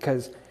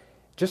 Because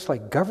just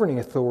like governing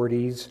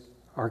authorities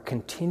are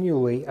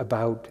continually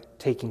about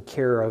taking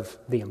care of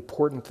the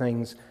important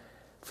things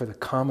for the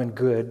common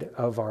good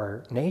of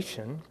our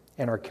nation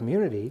and our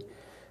community,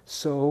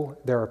 so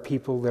there are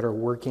people that are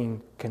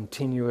working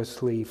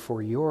continuously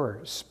for your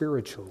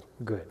spiritual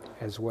good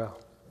as well.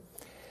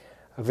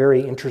 A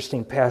very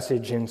interesting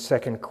passage in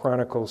 2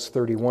 Chronicles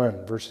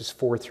 31, verses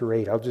 4 through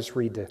 8. I'll just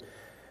read the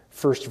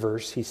first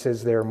verse. He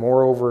says there,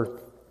 "Moreover,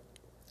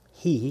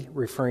 he,"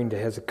 referring to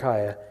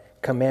Hezekiah,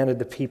 "commanded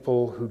the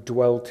people who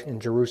dwelt in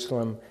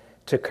Jerusalem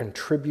to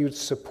contribute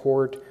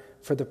support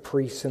for the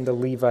priests and the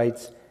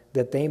Levites,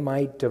 that they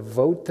might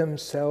devote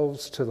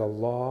themselves to the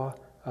law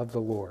of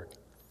the Lord."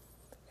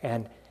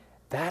 And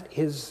that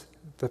is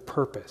the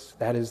purpose.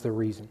 That is the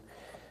reason.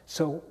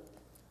 So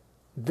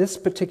this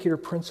particular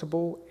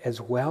principle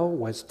as well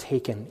was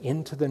taken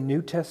into the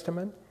New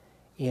Testament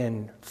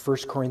in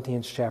 1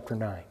 Corinthians chapter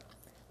 9,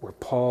 where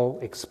Paul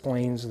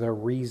explains the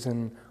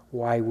reason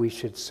why we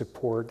should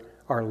support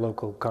our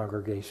local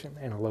congregation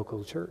and a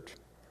local church.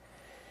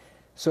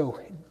 So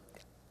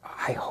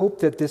I hope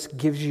that this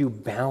gives you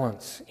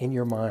balance in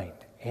your mind.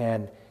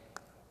 And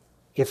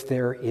if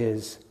there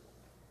is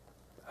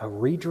a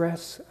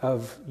redress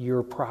of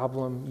your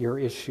problem, your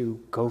issue,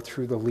 go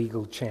through the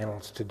legal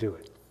channels to do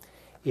it.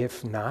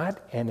 If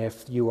not, and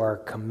if you are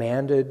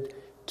commanded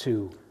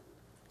to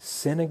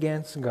sin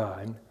against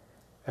God,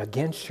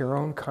 against your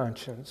own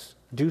conscience,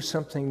 do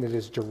something that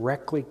is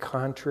directly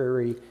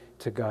contrary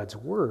to God's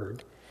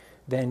word,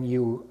 then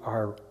you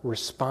are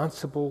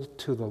responsible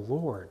to the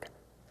Lord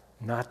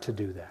not to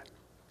do that.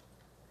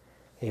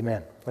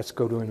 Amen. Let's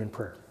go to him in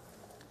prayer.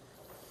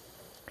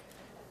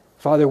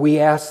 Father, we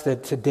ask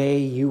that today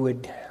you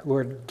would,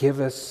 Lord, give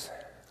us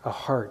a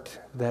heart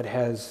that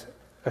has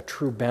a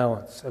true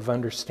balance of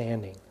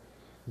understanding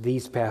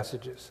these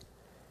passages.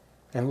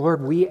 And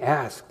Lord, we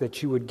ask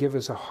that you would give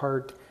us a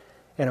heart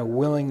and a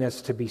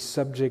willingness to be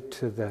subject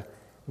to the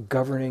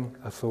governing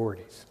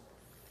authorities.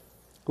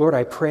 Lord,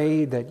 I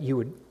pray that you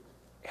would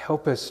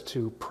help us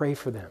to pray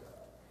for them.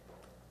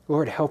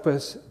 Lord, help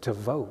us to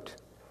vote,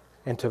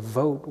 and to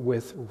vote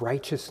with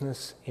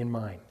righteousness in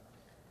mind,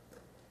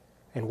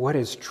 and what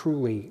is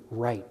truly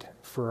right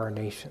for our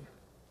nation,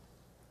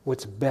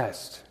 what's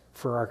best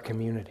for our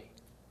community.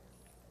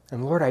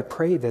 And Lord, I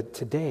pray that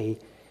today,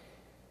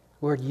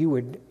 Lord, you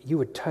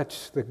would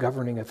touch the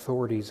governing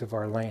authorities of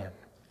our land.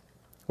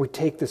 We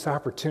take this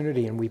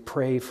opportunity and we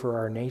pray for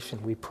our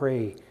nation. We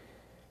pray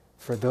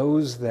for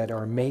those that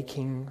are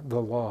making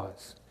the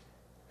laws.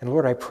 And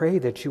Lord, I pray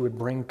that you would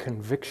bring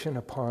conviction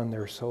upon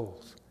their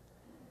souls,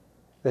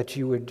 that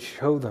you would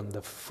show them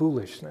the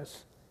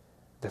foolishness,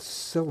 the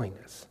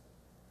silliness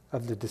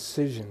of the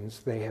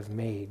decisions they have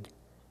made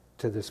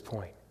to this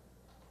point.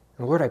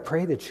 And Lord, I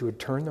pray that you would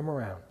turn them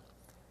around.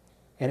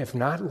 And if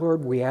not,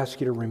 Lord, we ask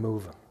you to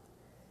remove them.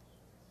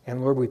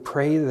 And Lord, we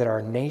pray that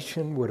our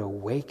nation would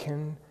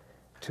awaken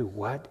to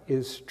what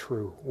is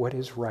true, what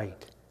is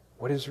right,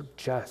 what is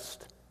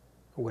just,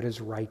 what is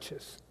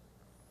righteous.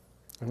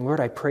 And Lord,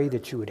 I pray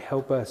that you would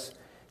help us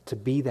to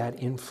be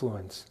that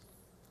influence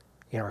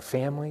in our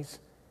families,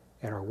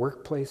 in our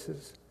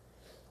workplaces.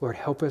 Lord,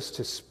 help us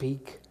to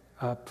speak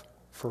up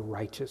for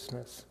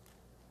righteousness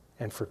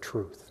and for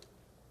truth,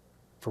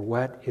 for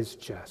what is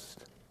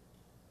just.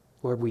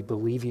 Lord, we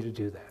believe you to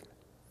do that.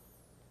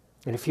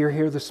 And if you're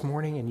here this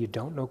morning and you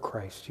don't know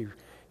Christ, you're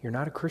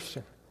not a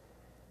Christian.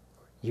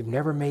 You've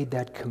never made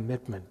that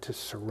commitment to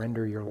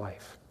surrender your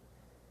life.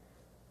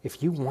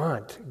 If you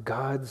want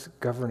God's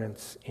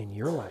governance in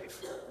your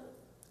life,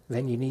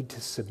 then you need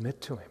to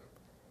submit to him.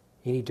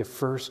 You need to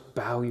first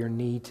bow your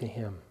knee to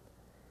him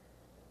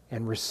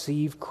and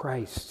receive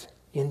Christ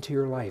into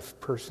your life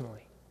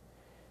personally.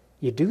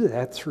 You do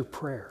that through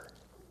prayer.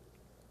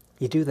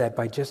 You do that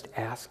by just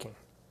asking.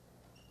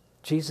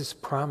 Jesus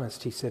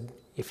promised, he said,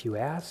 if you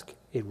ask,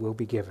 it will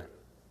be given.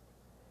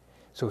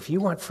 So if you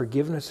want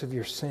forgiveness of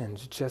your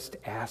sins, just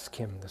ask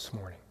him this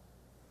morning.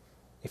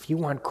 If you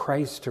want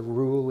Christ to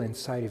rule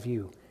inside of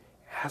you,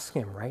 ask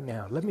him right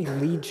now. Let me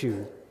lead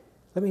you.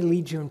 Let me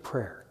lead you in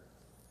prayer.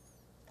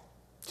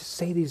 Just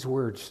say these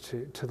words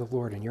to the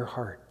Lord in your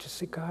heart. Just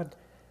say, God,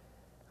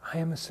 I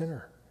am a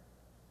sinner.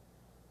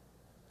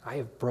 I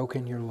have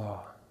broken your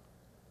law.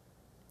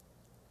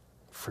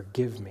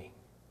 Forgive me.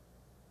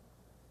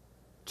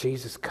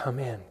 Jesus, come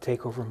in.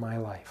 Take over my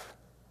life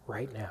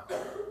right now.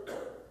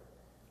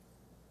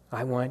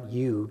 I want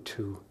you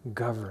to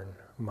govern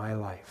my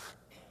life.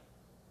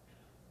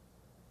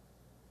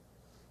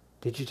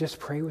 Did you just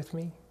pray with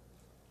me?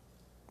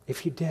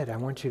 If you did, I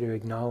want you to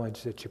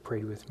acknowledge that you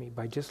prayed with me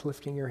by just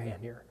lifting your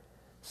hand here.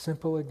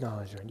 Simple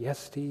acknowledgement. Yes,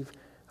 Steve,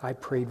 I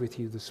prayed with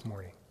you this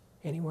morning.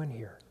 Anyone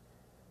here?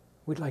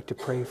 We'd like to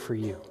pray for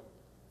you.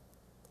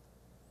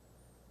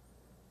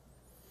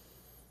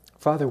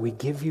 Father, we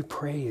give you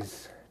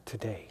praise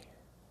today.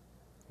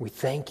 We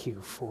thank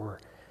you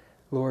for,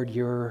 Lord,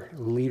 your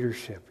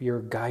leadership,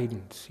 your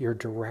guidance, your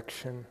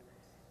direction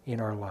in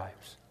our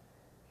lives.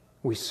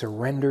 We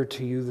surrender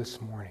to you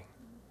this morning.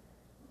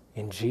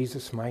 In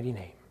Jesus' mighty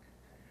name,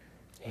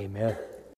 amen.